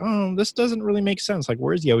 I'm like, oh, this doesn't really make sense. Like,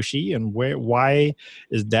 where's Yoshi, and why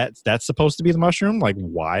is that's supposed to be the mushroom? Like,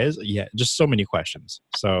 why just so many questions.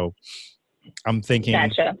 So I'm thinking,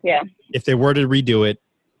 if they were to redo it,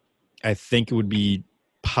 I think it would be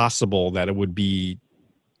possible that it would be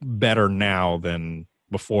better now than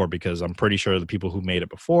before, because I'm pretty sure the people who made it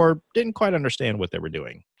before didn't quite understand what they were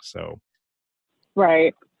doing. So,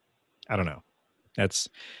 right. I don't know. That's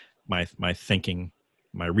my thinking,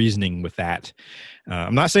 my reasoning with that.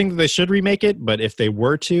 I'm not saying that they should remake it, but if they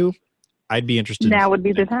were to, I'd be interested. Now would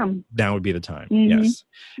be the time. Now would be the time. Yes,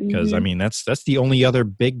 because I mean that's the only other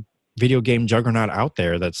big video game juggernaut out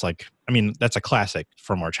there that's like, I mean, that's a classic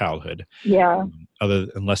from our childhood. Yeah.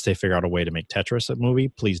 Unless they figure out a way to make Tetris a movie,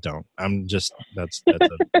 please don't. That's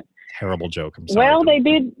a terrible joke. I'm sorry. Well, they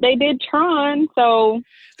did Tron, so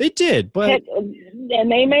they did, but and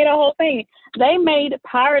they made a whole thing. They made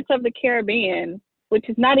Pirates of the Caribbean, which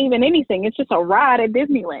is not even anything. It's just a ride at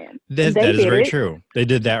Disneyland. That is very true. They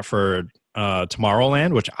did that for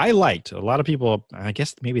Tomorrowland, which I liked. A lot of people, I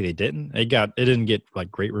guess maybe they didn't. It didn't get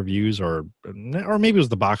like great reviews, or maybe it was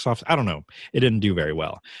the box office. I don't know. It didn't do very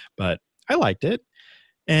well, but I liked it.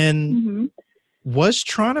 And was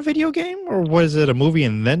Tron a video game, or was it a movie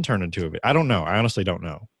and then turned into a video? I don't know. I honestly don't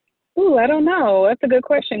know. Ooh, I don't know. That's a good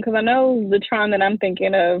question, because I know the Tron that I'm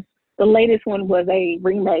thinking of, the latest one was a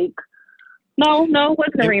remake. No, it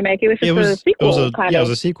wasn't a remake. It was just a sequel. It was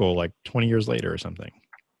a sequel, like 20 years later or something.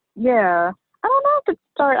 Yeah, I don't know if it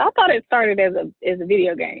started. I thought it started as a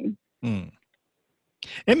video game.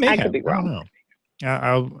 It may have. I could be wrong.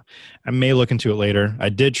 I don't know. I may look into it later. I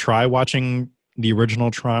did try watching the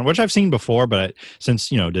original Tron, which I've seen before, but since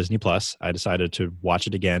Disney Plus, I decided to watch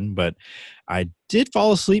it again. But I did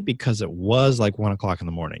fall asleep because it was like 1:00 in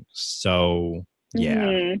the morning. So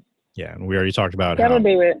yeah, and we already talked about that'll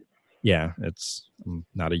do it. Yeah, I'm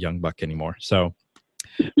not a young buck anymore. So,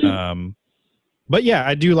 but yeah,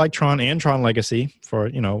 I do like Tron and Tron Legacy for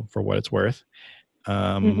what it's worth.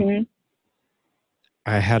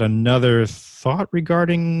 I had another thought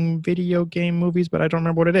regarding video game movies, but I don't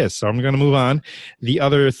remember what it is. So I'm going to move on. The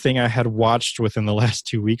other thing I had watched within the last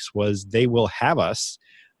 2 weeks was They Will Have Us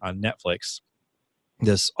on Netflix.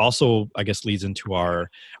 This also, I guess, leads into our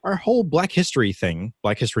whole Black History thing,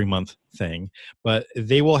 Black History Month thing. But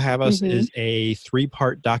They Will Have Us is a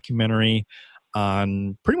 3-part documentary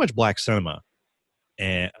on pretty much Black cinema.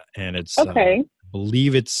 And it's, okay. I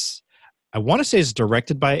believe I want to say it's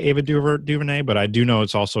directed by Ava DuVernay, but I do know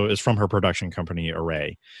it's from her production company,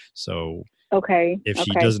 Array. So okay,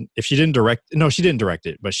 if she didn't direct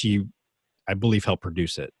it, but she, I believe, helped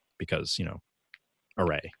produce it because,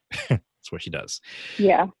 Array. That's what she does.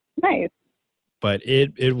 Yeah, nice. But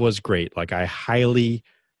it was great. Like, I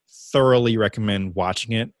thoroughly recommend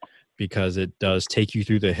watching it because it does take you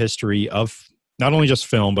through the history of not only just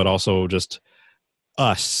film, but also just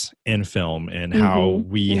us in film and how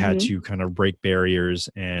we had to kind of break barriers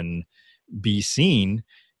and be seen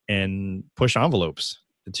and push envelopes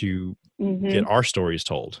to get our stories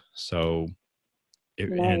told. So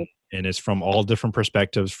nice. And it's from all different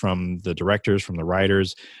perspectives, from the directors, from the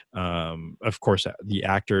writers, of course, the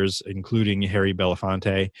actors, including Harry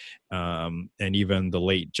Belafonte, and even the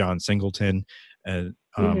late John Singleton, and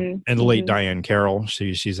the late Diane Carroll.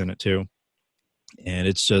 She's in it too. And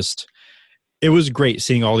it was great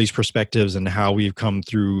seeing all these perspectives and how we've come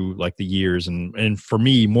through like the years. And for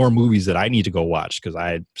me, more movies that I need to go watch,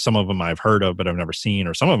 because some of them I've heard of, but I've never seen,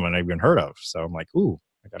 or some of them I've even heard of. So I'm like, ooh,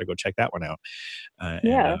 I got to go check that one out.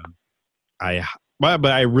 Yeah. But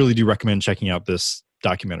I really do recommend checking out this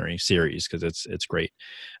documentary series because it's great.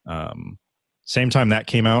 Same time that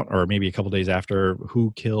came out, or maybe a couple days after,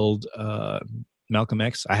 Who Killed Malcolm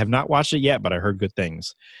X? I have not watched it yet, but I heard good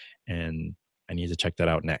things, and I need to check that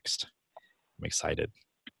out next. I'm excited.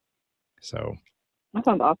 So that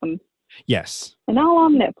sounds awesome. Yes. And all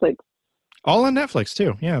on Netflix. All on Netflix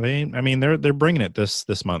too. Yeah, they're bringing it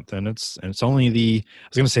this month, and it's only I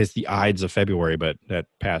was going to say it's the Ides of February, but that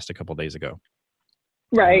passed a couple days ago.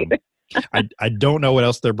 Right. I don't know what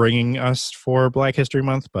else they're bringing us for Black History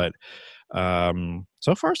Month, but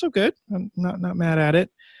so far so good. I'm not mad at it.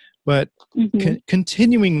 But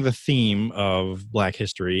continuing the theme of Black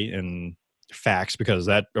history and facts, because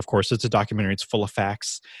that, of course, it's a documentary, it's full of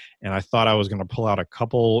facts, and I thought I was going to pull out a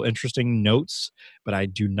couple interesting notes, but I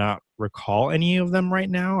do not recall any of them right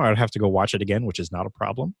now. I would have to go watch it again, which is not a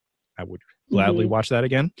problem. I would gladly watch that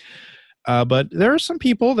again. But there are some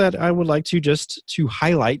people that I would like to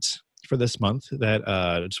highlight for this month that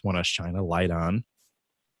I just want to shine a light on.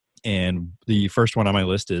 And the first one on my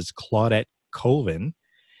list is Claudette Colvin,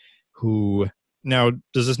 who, now,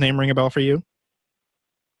 does this name ring a bell for you?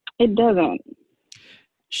 It doesn't.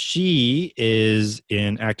 She is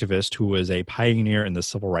an activist who was a pioneer in the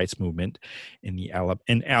civil rights movement in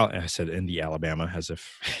Alabama, as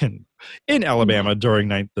if in Alabama during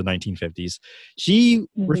the 1950s. She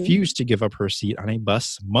refused to give up her seat on a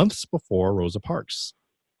bus months before Rosa Parks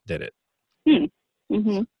did it.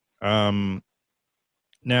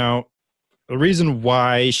 Now, the reason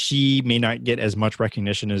why she may not get as much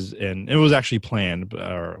recognition and it was actually planned,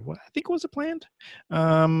 or I think was it planned?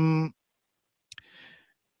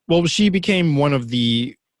 Well, she became one of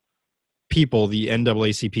the people, the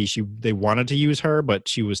NAACP. They wanted to use her, but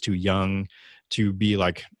she was too young to be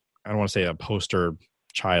like, I don't want to say a poster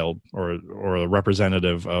child or a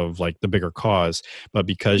representative of like the bigger cause, but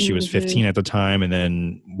because she was 15 at the time and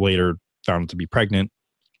then later found to be pregnant.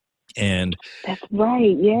 And that's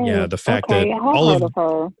right. Yeah, the fact that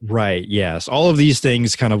all of these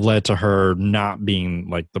things kind of led to her not being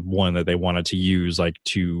like the one that they wanted to use, like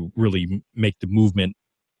to really make the movement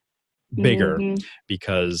bigger,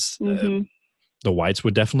 because the whites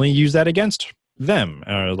would definitely use that against them.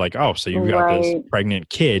 Like, oh, so you've got this pregnant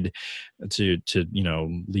kid to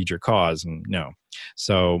lead your cause, and no.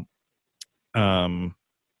 So,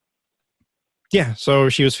 yeah, so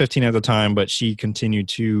she was 15 at the time, but she continued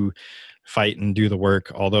to fight and do the work,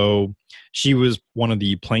 although she was one of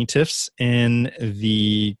the plaintiffs in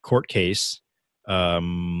the court case,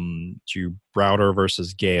 to Browder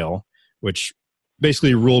versus Gale, which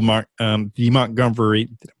basically ruled the Montgomery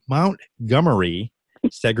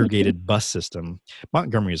segregated bus system.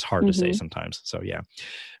 Montgomery is hard to say sometimes, so yeah,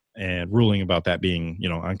 and ruling about that being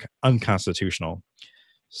unconstitutional.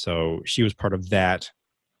 So she was part of that.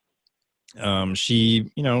 She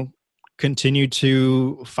continued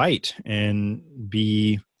to fight and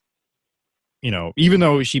be, even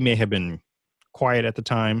though she may have been quiet at the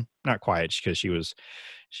time, not quiet because she wasn't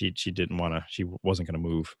going to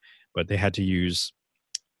move, but they had to use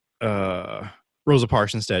Rosa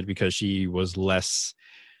Parks instead because she was less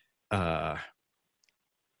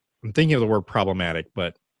I'm thinking of the word problematic,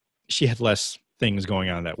 but she had less things going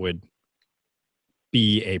on that would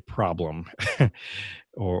be a problem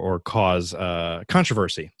or cause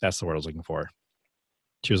controversy. That's the word I was looking for.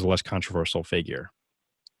 She was a less controversial figure.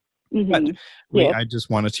 But I just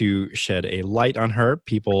wanted to shed a light on her.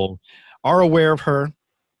 People are aware of her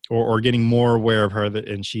or getting more aware of her,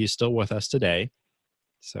 and she is still with us today.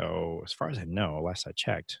 So as far as I know, last I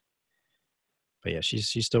checked. But yeah,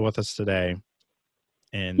 she's still with us today.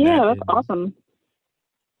 And that's awesome.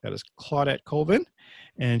 That is Claudette Colvin.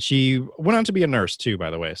 And she went on to be a nurse too, by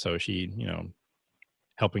the way. So she,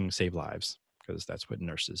 helping save lives, because that's what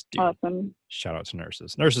nurses do. Awesome. Shout out to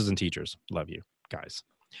nurses and teachers. Love you guys.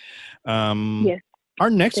 Yes. Our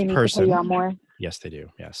next they need person. To pay y'all more. Yes, they do.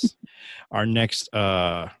 Yes. Our next heroine,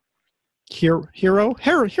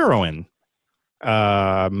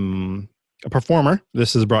 a performer.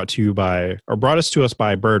 This is brought us to us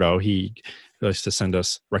by Berto. He likes to send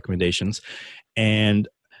us recommendations. And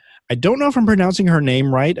I don't know if I'm pronouncing her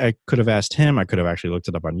name right. I could have asked him. I could have actually looked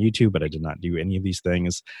it up on YouTube, but I did not do any of these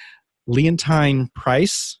things. Leontine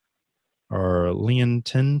Price, or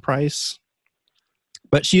Leontine Price.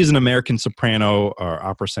 But she is an American soprano or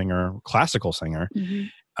opera singer, classical singer,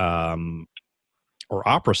 or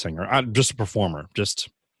opera singer, just a performer, just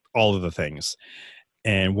all of the things.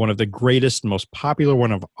 And one of the greatest, most popular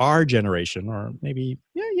one of our generation, or maybe,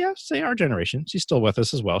 say our generation. She's still with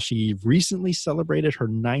us as well. She recently celebrated her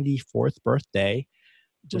 94th birthday.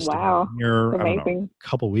 Just a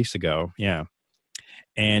couple weeks ago. Yeah.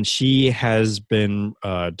 And she has been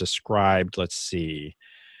described, let's see,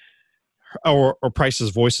 or Price's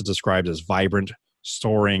voice is described as vibrant,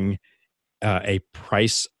 soaring, a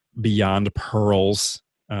price beyond pearls.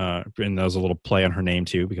 And there's a little play on her name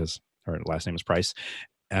too, because her last name is Price.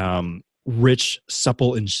 Rich,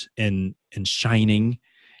 supple, and shining.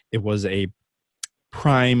 It was a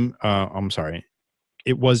prime.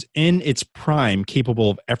 It was in its prime, capable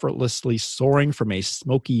of effortlessly soaring from a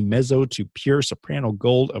smoky mezzo to pure soprano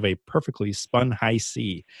gold of a perfectly spun high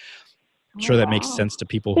C. I'm sure that makes sense to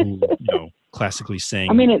people who classically sing.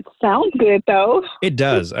 I mean, it sounds good though. It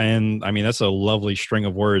does, and I mean that's a lovely string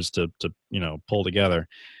of words to pull together,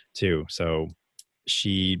 too. So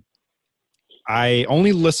I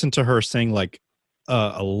only listened to her sing like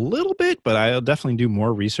a little bit, but I'll definitely do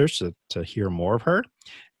more research to hear more of her.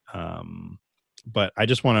 But I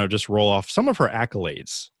just want to roll off some of her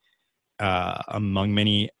accolades. Among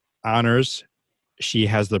many honors, she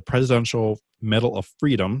has the Presidential Medal of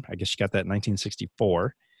Freedom. I guess she got that in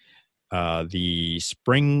 1964. The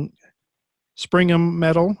Springham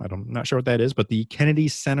Medal. I'm not sure what that is, but the Kennedy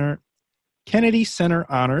Center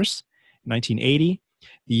Honors, 1980.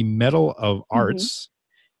 The Medal of Arts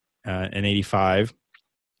in 85.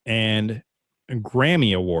 And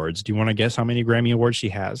Grammy Awards. Do you want to guess how many Grammy Awards she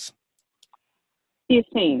has?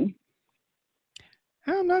 15.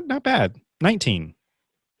 Not bad. 19.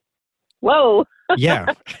 Whoa. Yeah.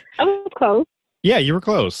 I was close. Yeah, you were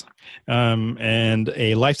close. And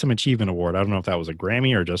a Lifetime Achievement Award. I don't know if that was a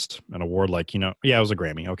Grammy or just an award like, yeah, it was a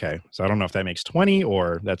Grammy. Okay. So I don't know if that makes 20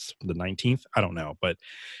 or that's the 19th. I don't know. But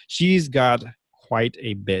she's got quite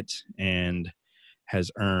a bit and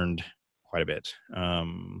has earned quite a bit.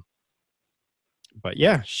 But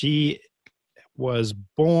yeah, she was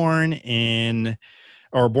born on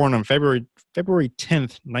February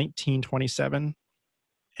 10th, 1927.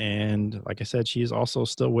 And like I said, she's also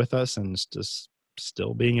still with us and just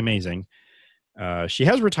still being amazing. She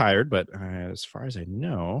has retired, but as far as I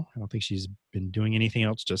know, I don't think she's been doing anything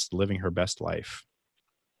else, just living her best life.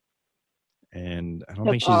 And I don't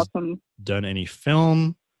think she's done any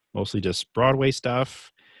film, mostly just Broadway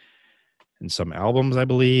stuff and some albums, I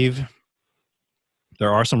believe.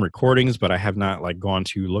 There are some recordings, but I have not gone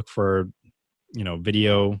to look for,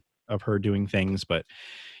 video of her doing things. But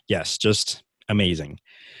yes, just amazing.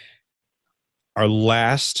 Our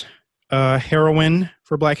last heroine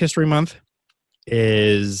for Black History Month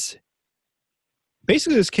is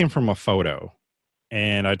basically this came from a photo.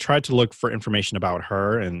 And I tried to look for information about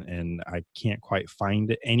her, and I can't quite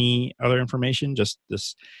find any other information, just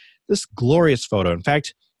this glorious photo. In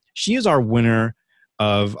fact, she is our winner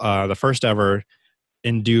of the first ever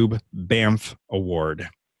Indube BAMF Award.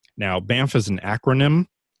 Now, BAMF is an acronym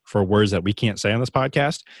for words that we can't say on this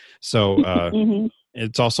podcast. So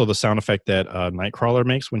it's also the sound effect that Nightcrawler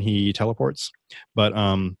makes when he teleports. But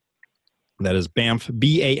that is BAMF,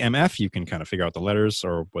 BAMF. You can kind of figure out the letters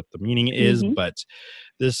or what the meaning is. But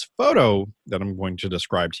this photo that I'm going to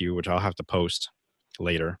describe to you, which I'll have to post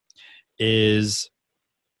later, is,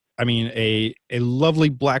 a lovely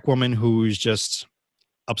Black woman who's just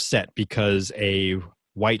upset because a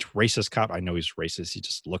white racist cop. I know he's racist. He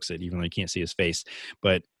just looks it, even though you can't see his face.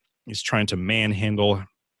 But he's trying to manhandle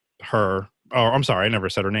her. Oh, I'm sorry, I never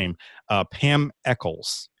said her name. Pam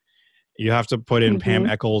Eccles. You have to put in Pam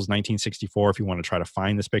Eccles 1964 if you want to try to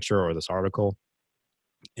find this picture or this article.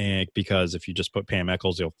 And because if you just put Pam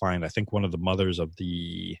Eccles, you'll find, I think, one of the mothers of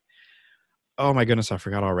the, oh my goodness, I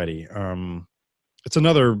forgot already. It's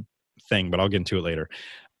another thing, but I'll get into it later.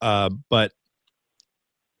 But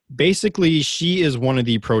basically, she is one of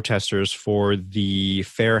the protesters for the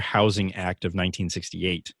Fair Housing Act of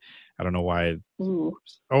 1968. I don't know why. Ooh.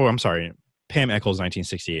 Oh, I'm sorry. Pam Eccles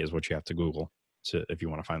 1968 is what you have to Google if you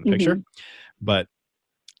want to find the picture. But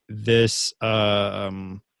this,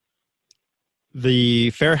 the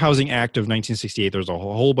Fair Housing Act of 1968, there's a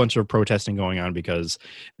whole bunch of protesting going on because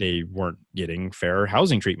they weren't getting fair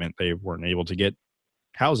housing treatment. They weren't able to get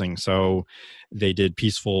housing. So they did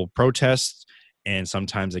peaceful protests, and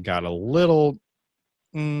sometimes it got a little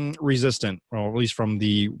resistant, or at least from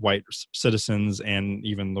the white citizens and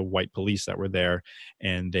even the white police that were there,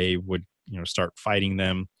 and they would, start fighting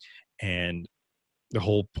them. And the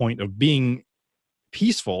whole point of being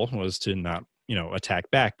peaceful was to not, attack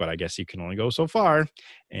back, but I guess you can only go so far.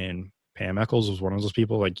 And Pam Eccles was one of those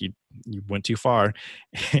people, like, you went too far,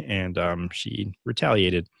 and she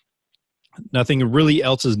retaliated. Nothing really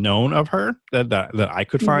else is known of her that I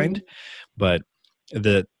could find, but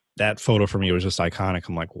that photo for me was just iconic.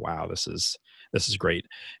 I'm like, wow, this is great.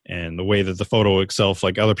 And the way that the photo itself,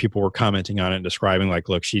 like, other people were commenting on it and describing, like,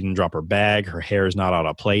 look, she didn't drop her bag, her hair is not out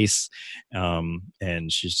of place, and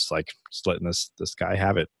she's just like, just letting this guy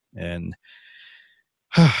have it. And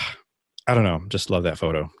I don't know, just love that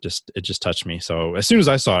photo. It just touched me. So as soon as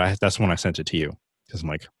I saw it, that's when I sent it to you, because I'm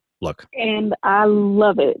like, look. And I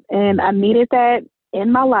love it, and I needed that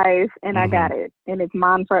in my life, and I got it, and it's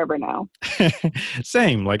mine forever now.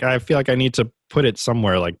 Same. Like, I feel like I need to put it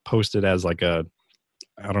somewhere, like post it as like a,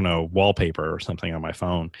 I don't know, wallpaper or something on my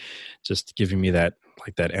phone, just giving me that,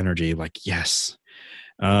 like, that energy. Like, yes.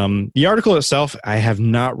 The article itself, I have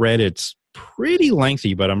not read. It's pretty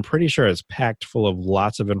lengthy, but I'm pretty sure it's packed full of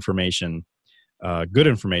lots of information, good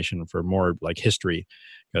information for more like history.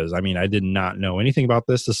 Because, I mean, I did not know anything about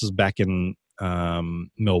this. This is back in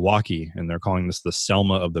Milwaukee, and they're calling this the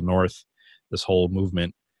Selma of the North, this whole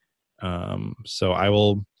movement. So I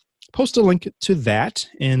will post a link to that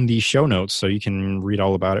in the show notes so you can read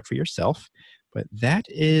all about it for yourself. But that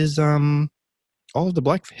is all of the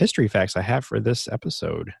Black history facts I have for this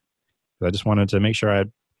episode. I just wanted to make sure I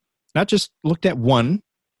not just looked at one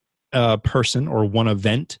person or one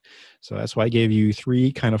event. So that's why I gave you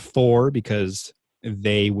 3, kind of 4, because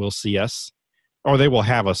they will see us, or they will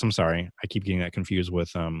have us. I'm sorry. I keep getting that confused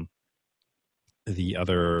with the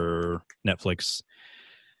other Netflix,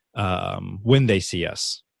 When They See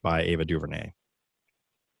Us by Ava DuVernay,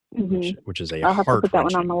 which is a I'll have to put that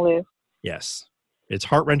one on the list. Yes. It's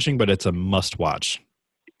heart-wrenching, but it's a must-watch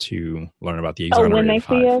to learn about the exonerated When They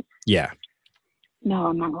See Us? Yeah. No,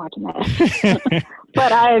 I'm not watching that.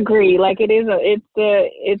 But I agree. Like, it's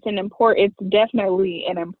definitely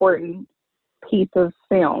an important piece of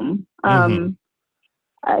film. I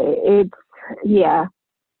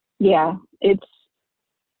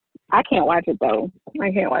can't watch it though.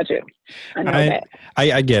 I can't watch it. I know that.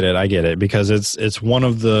 I get it because it's one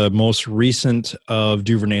of the most recent of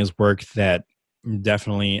DuVernay's work that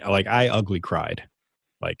definitely, like, I ugly cried,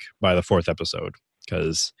 like, by the 4th episode,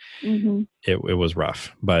 because it was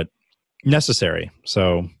rough, but necessary.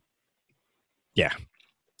 So yeah.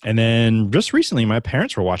 And then just recently, my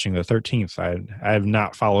parents were watching the 13th. I have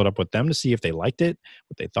not followed up with them to see if they liked it,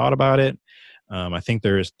 what they thought about it. I think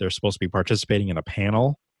they're supposed to be participating in a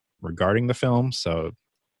panel regarding the film, so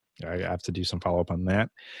I have to do some follow up on that.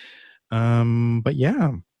 But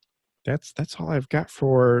yeah, that's all I've got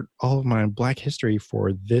for all of my Black history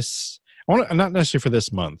for this. Not necessarily for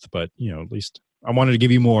this month, but at least I wanted to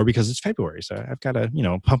give you more because it's February, so I've got to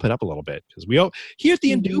pump it up a little bit, because we all here at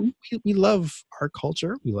the Indu, we love our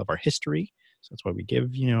culture, we love our history, so that's why we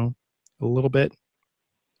give a little bit.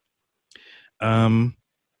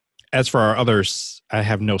 As for our others, I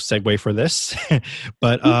have no segue for this,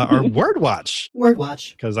 but our Word Watch,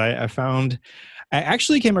 because I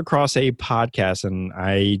actually came across a podcast, and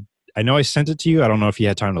I know I sent it to you. I don't know if you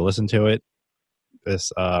had time to listen to it.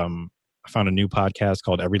 I found a new podcast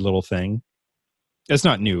called Every Little Thing. It's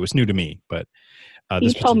not new. It's new to me, but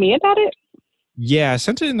you told me about it? Yeah, I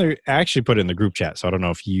sent it in there. I actually put it in the group chat, so I don't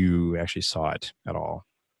know if you actually saw it at all.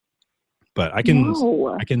 But I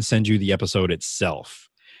can send you the episode itself,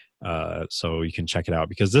 so you can check it out,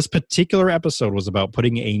 because this particular episode was about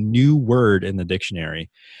putting a new word in the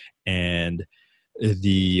dictionary. And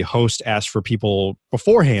the host asked for people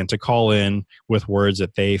beforehand to call in with words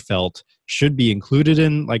that they felt should be included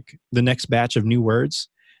in like the next batch of new words.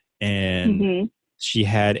 And she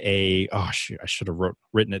had I should have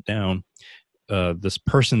written it down. This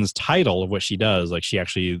person's title of what she does, like she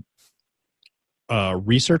actually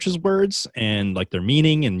researches words and like their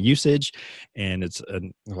meaning and usage, and it's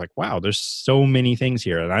like, wow, there's so many things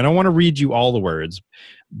here, and I don't want to read you all the words,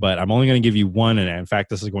 but I'm only going to give you one, and in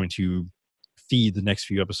fact this is going to feed the next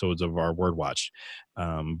few episodes of our word watch.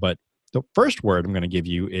 But the first word I'm going to give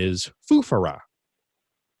you is fufara.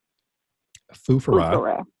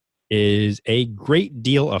 Fufara is a great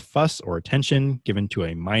deal of fuss or attention given to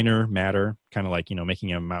a minor matter, kind of like,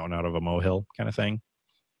 making a mountain out of a molehill kind of thing.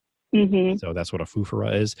 So that's what a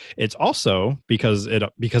fufara is. It's also, because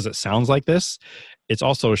it sounds like this, it's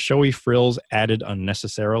also showy frills added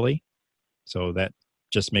unnecessarily. So that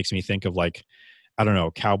just makes me think of, like, I don't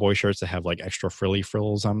know, cowboy shirts that have like extra frilly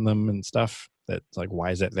frills on them and stuff. That's like,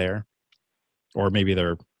 why is that there? Or maybe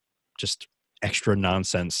they're just extra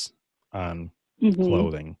nonsense on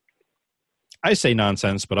clothing. I say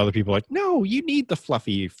nonsense, but other people are like, no, you need the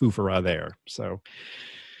fluffy fufara there. So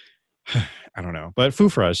I don't know, but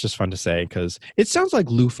fufara is just fun to say because it sounds like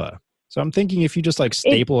loofah. So I'm thinking if you just like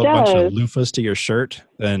staple a bunch of loofahs to your shirt,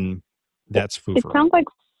 then that's fufara. It sounds like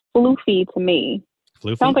floofy to me.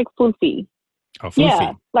 Floofy? Sounds like floofy. Oh, floofy.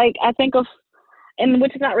 Yeah, like I think of, and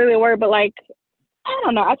which is not really a word, but like, I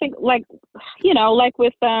don't know. I think like, like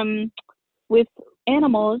with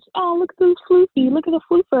animals. Oh, look at this floofy. Look at the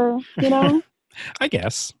floofer. I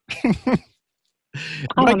guess.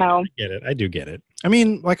 I don't know. I get it. I do get it. I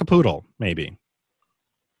mean, like a poodle, maybe.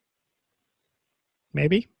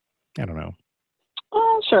 Maybe? I don't know.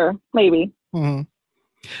 Sure, maybe. But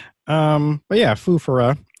yeah,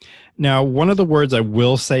 fufara. Now, one of the words I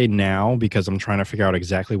will say now, because I'm trying to figure out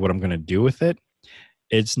exactly what I'm going to do with it,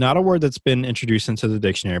 it's not a word that's been introduced into the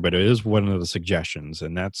dictionary, but it is one of the suggestions,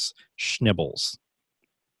 and that's schnibbles.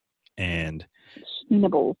 And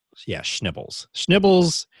Schnibbles. Yeah, schnibbles.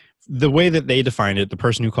 Schnibbles, the way that they define it, the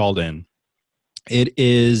person who called in, it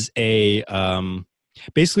is a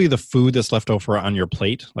basically the food that's left over on your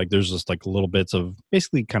plate. Like there's just like little bits of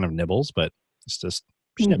basically kind of nibbles, but it's just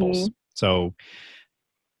schnibbles. So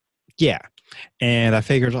yeah. And I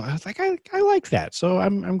figured, I was like, I like that. So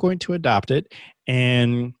I'm going to adopt it.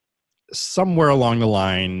 And somewhere along the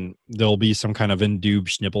line, there'll be some kind of indoob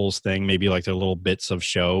schnibbles thing, maybe like the little bits of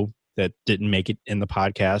show that didn't make it in the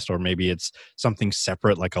podcast, or maybe it's something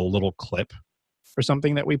separate, like a little clip or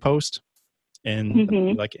something that we post,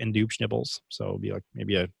 and like indoob schnibbles. So it'll be like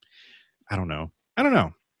maybe I don't know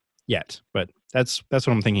yet, but that's what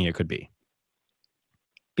I'm thinking it could be,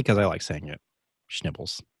 because I like saying it,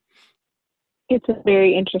 schnibbles. It's a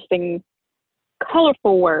very interesting,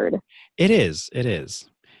 colorful word. It is.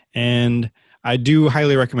 And I do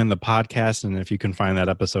highly recommend the podcast. And if you can find that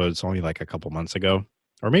episode, it's only like a couple months ago,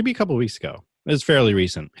 or maybe a couple of weeks ago. It's fairly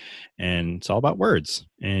recent, and it's all about words.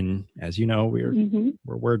 And as you know, we're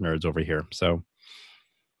word nerds over here. So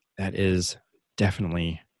that is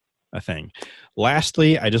definitely a thing.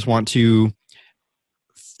 Lastly, I just want to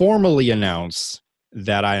formally announce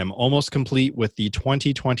that I am almost complete with the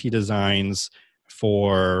 2020 designs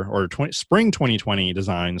spring 2020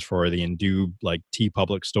 designs for the Indoob like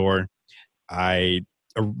TeePublic store. I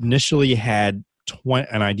initially had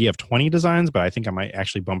an idea of 20 designs, but I think I might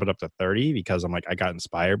actually bump it up to 30 because I'm like, I got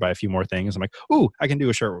inspired by a few more things. I'm like, ooh, I can do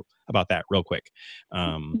a shirt about that real quick.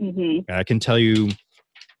 I can tell you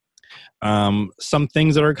some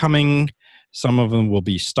things that are coming. Some of them will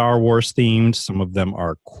be Star Wars themed. Some of them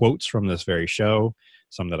are quotes from this very show.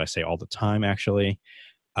 Some that I say all the time, actually.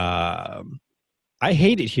 I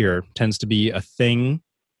hate it here tends to be a thing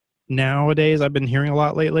nowadays. I've been hearing a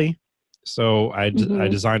lot lately. So I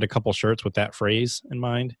designed a couple shirts with that phrase in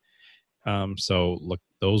mind. So look,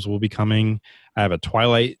 those will be coming. I have a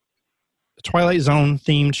Twilight Zone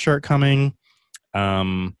themed shirt coming.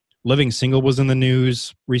 Living Single was in the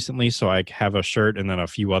news recently, so I have a shirt and then a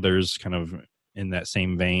few others kind of in that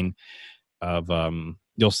same vein of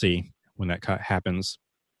you'll see when that happens.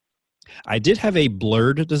 I did have a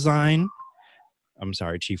blurred design. I'm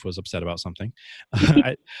sorry, Chief was upset about something.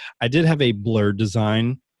 I did have a blurred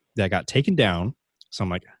design that got taken down. So I'm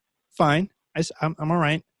like, fine, I'm all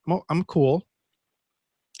right. I'm cool.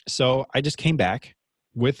 So I just came back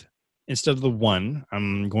with, instead of the one,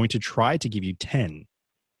 I'm going to try to give you 10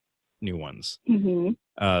 new ones.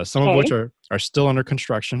 Some of which are still under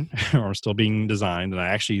construction or still being designed. And I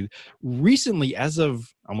actually recently, as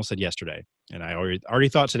of almost said yesterday, and I already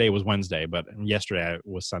thought today was Wednesday, but yesterday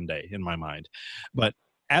was Sunday in my mind. But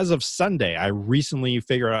as of Sunday, I recently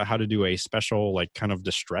figured out how to do a special, like, kind of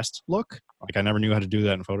distressed look. Like, I never knew how to do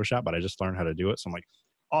that in Photoshop, but I just learned how to do it. So I'm like,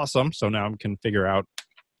 awesome. So now I can figure out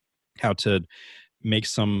how to make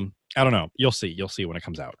some, I don't know. You'll see when it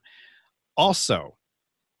comes out. Also,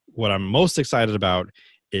 what I'm most excited about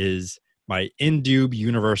is my Indube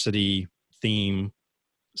University theme.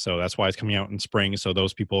 So that's why it's coming out in spring. So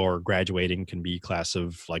those people are graduating can be class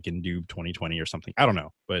of like Indube 2020 or something. I don't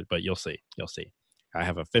know, but you'll see. I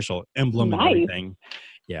have official emblem and everything.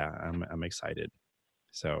 Yeah, I'm excited.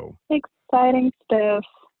 So exciting stuff.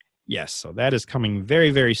 Yes, so that is coming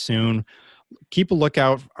very, very soon. Keep a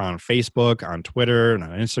lookout on Facebook, on Twitter, and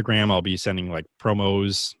on Instagram. I'll be sending like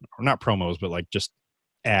promos, or not promos, but like just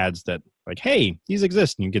ads that like, hey, these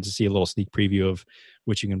exist, and you get to see a little sneak preview of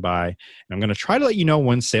which you can buy. And I'm going to try to let you know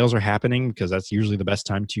when sales are happening, because that's usually the best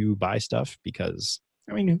time to buy stuff, because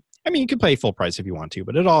I mean you can pay full price if you want to,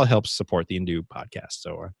 but it all helps support the Indube podcast.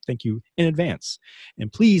 So thank you in advance.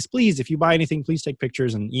 And please, if you buy anything, please take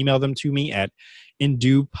pictures and email them to me at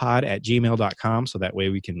indubepod@gmail.com, so that way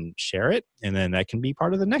we can share it, and then that can be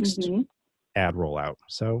part of the next ad rollout.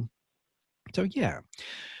 So yeah.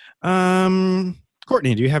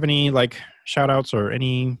 Courtney, do you have any like shout outs or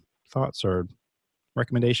any thoughts or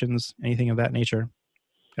recommendations, anything of that nature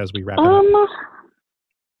as we wrap it up?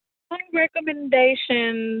 My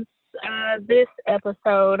recommendations this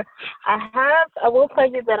episode, I will tell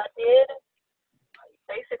you that I did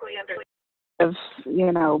basically under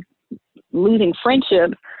losing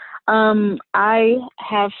friendships. I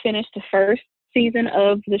have finished the first season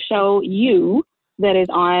of the show You that is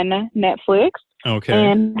on Netflix. Okay.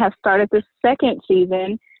 And have started the second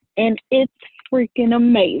season, and it's freaking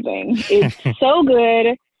amazing. It's so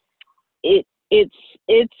good. It's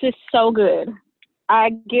just so good. I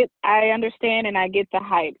understand, and I get the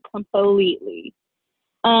hype completely.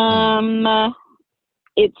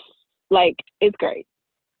 It's great.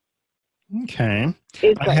 Okay.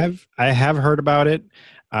 It's great. I have heard about it.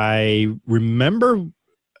 I remember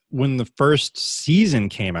when the first season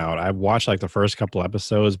came out, I watched like the first couple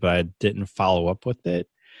episodes, but I didn't follow up with it.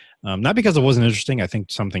 Not because it wasn't interesting. I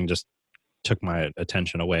think something just took my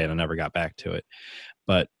attention away and I never got back to it.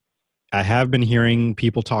 But I have been hearing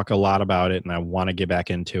people talk a lot about it, and I want to get back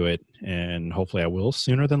into it, and hopefully I will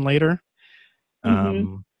sooner than later.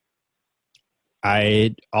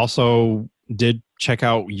 I also did check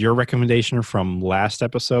out your recommendation from last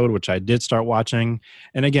episode, which I did start watching.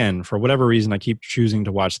 And again, for whatever reason, I keep choosing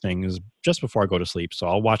to watch things just before I go to sleep. So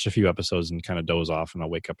I'll watch a few episodes and kind of doze off, and I'll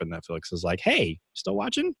wake up and Netflix is like, hey, still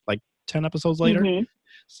watching? Like 10 episodes later.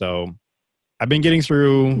 So I've been getting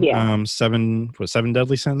through Seven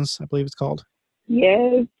Deadly Sins, I believe it's called.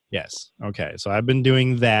 Yes. Okay. So I've been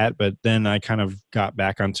doing that, but then I kind of got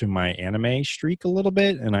back onto my anime streak a little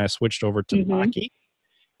bit, and I switched over to Baki,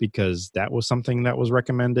 because that was something that was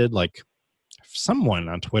recommended, like someone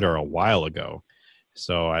on Twitter a while ago.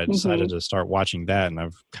 So I decided to start watching that, and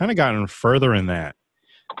I've kind of gotten further in that.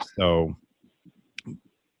 So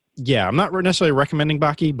yeah, I'm not necessarily recommending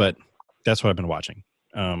Baki, but that's what I've been watching.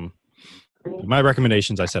 My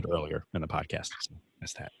recommendations I said earlier in the podcast. So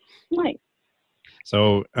that's that. Nice.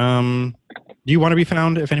 So, do you want to be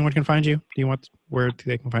found if anyone can find you? Do you want where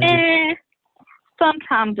they can find you?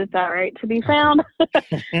 Sometimes it's all right to be found.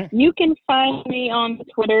 You can find me on the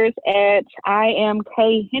Twitters at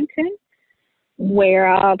IamKHinton, where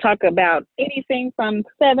I'll talk about anything from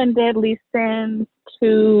 7 Deadly Sins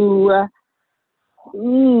to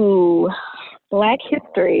Black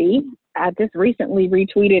History. I just recently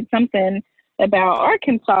retweeted something about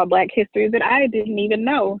Arkansas Black History that I didn't even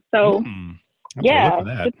know. So, yeah,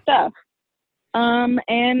 good stuff.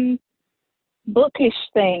 And bookish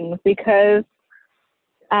things, because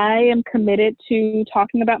I am committed to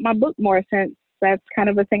talking about my book more, since that's kind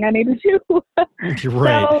of a thing I need to do.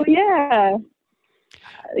 Right. So, yeah,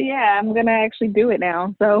 I'm going to actually do it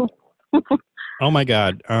now. So. Oh my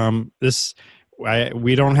God.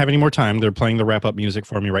 We don't have any more time. They're playing the wrap-up music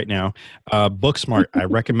for me right now. Booksmart. I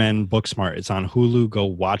recommend Booksmart. It's on Hulu. Go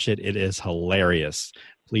watch it. It is hilarious.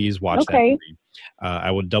 Please watch that movie. I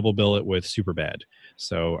would double bill it with Superbad.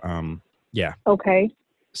 So, yeah. Okay.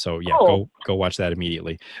 So, yeah, go watch that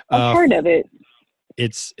immediately. I've heard of it.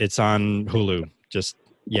 It's on Hulu. Just,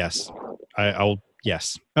 yes.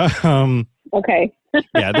 Yes. Okay.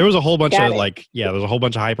 Yeah, there was a whole bunch of there's a whole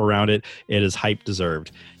bunch of hype around it. It is hype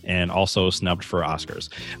deserved, and also snubbed for Oscars.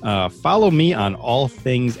 Follow me on all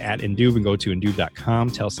things at Indube, and go to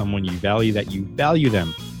Indube.com. Tell someone you value that you value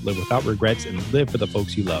them. Live without regrets and live for the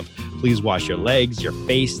folks you love. Please wash your legs, your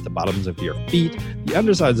face, the bottoms of your feet, the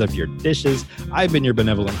undersides of your dishes. I've been your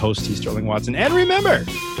benevolent host, T. Sterling Watson. And remember,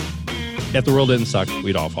 If the world didn't suck,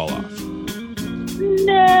 we'd all fall off.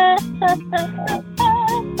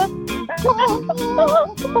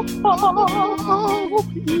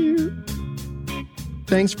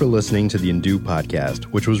 Thanks for listening to the Indu podcast,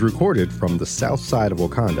 which was recorded from the south side of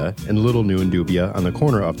Wakanda in Little New Indubia on the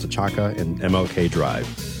corner of T'Chaka and MLK Drive,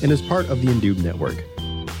 and is part of the Indube Network.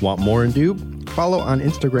 Want more Indube? Follow on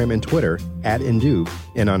Instagram and Twitter @Indube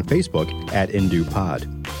and on Facebook @IndubePod.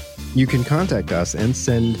 You can contact us and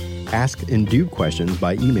send Ask Indube questions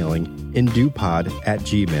by emailing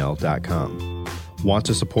indubepod@gmail.com. Want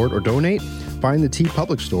to support or donate? Find the T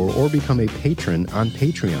Public Store or become a patron on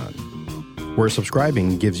Patreon, where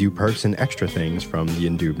subscribing gives you perks and extra things from the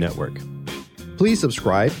Indube Network. Please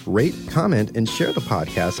subscribe, rate, comment, and share the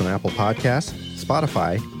podcast on Apple Podcasts,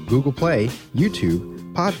 Spotify, Google Play,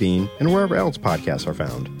 YouTube, Podbean, and wherever else podcasts are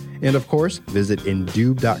found. And of course, visit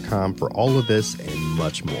Indube.com for all of this and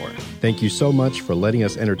much more. Thank you so much for letting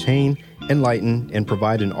us entertain, enlighten, and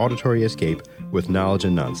provide an auditory escape with knowledge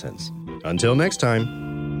and nonsense. Until next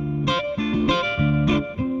time.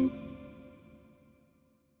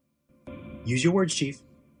 Use your words, Chief.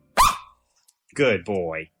 Good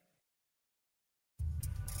boy.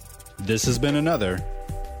 This has been another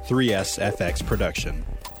 3SFX production.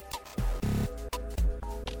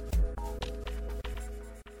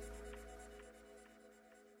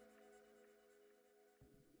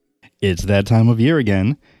 It's that time of year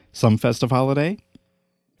again. Some festive holiday?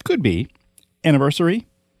 Could be. Anniversary?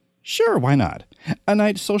 Sure, why not? A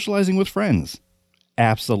night socializing with friends?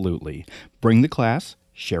 Absolutely. Bring the class,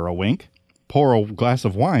 share a wink, pour a glass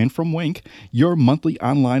of wine from Wink, your monthly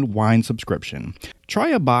online wine subscription. Try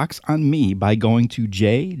a box on me by going to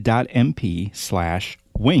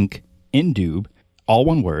j.mp/winkindube, all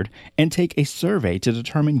one word, and take a survey to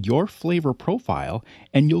determine your flavor profile,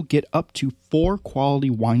 and you'll get up to 4 quality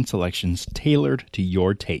wine selections tailored to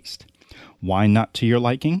your taste. Wine not to your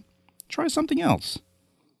liking? Try something else.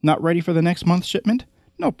 Not ready for the next month's shipment?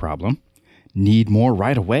 No problem. Need more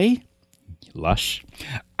right away? Lush.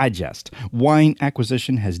 I jest. Wine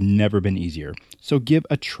acquisition has never been easier, so give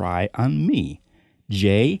a try on me.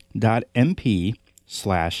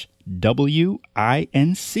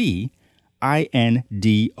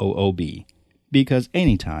 j.mp/WINCINDOOB, because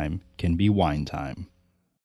anytime can be wine time.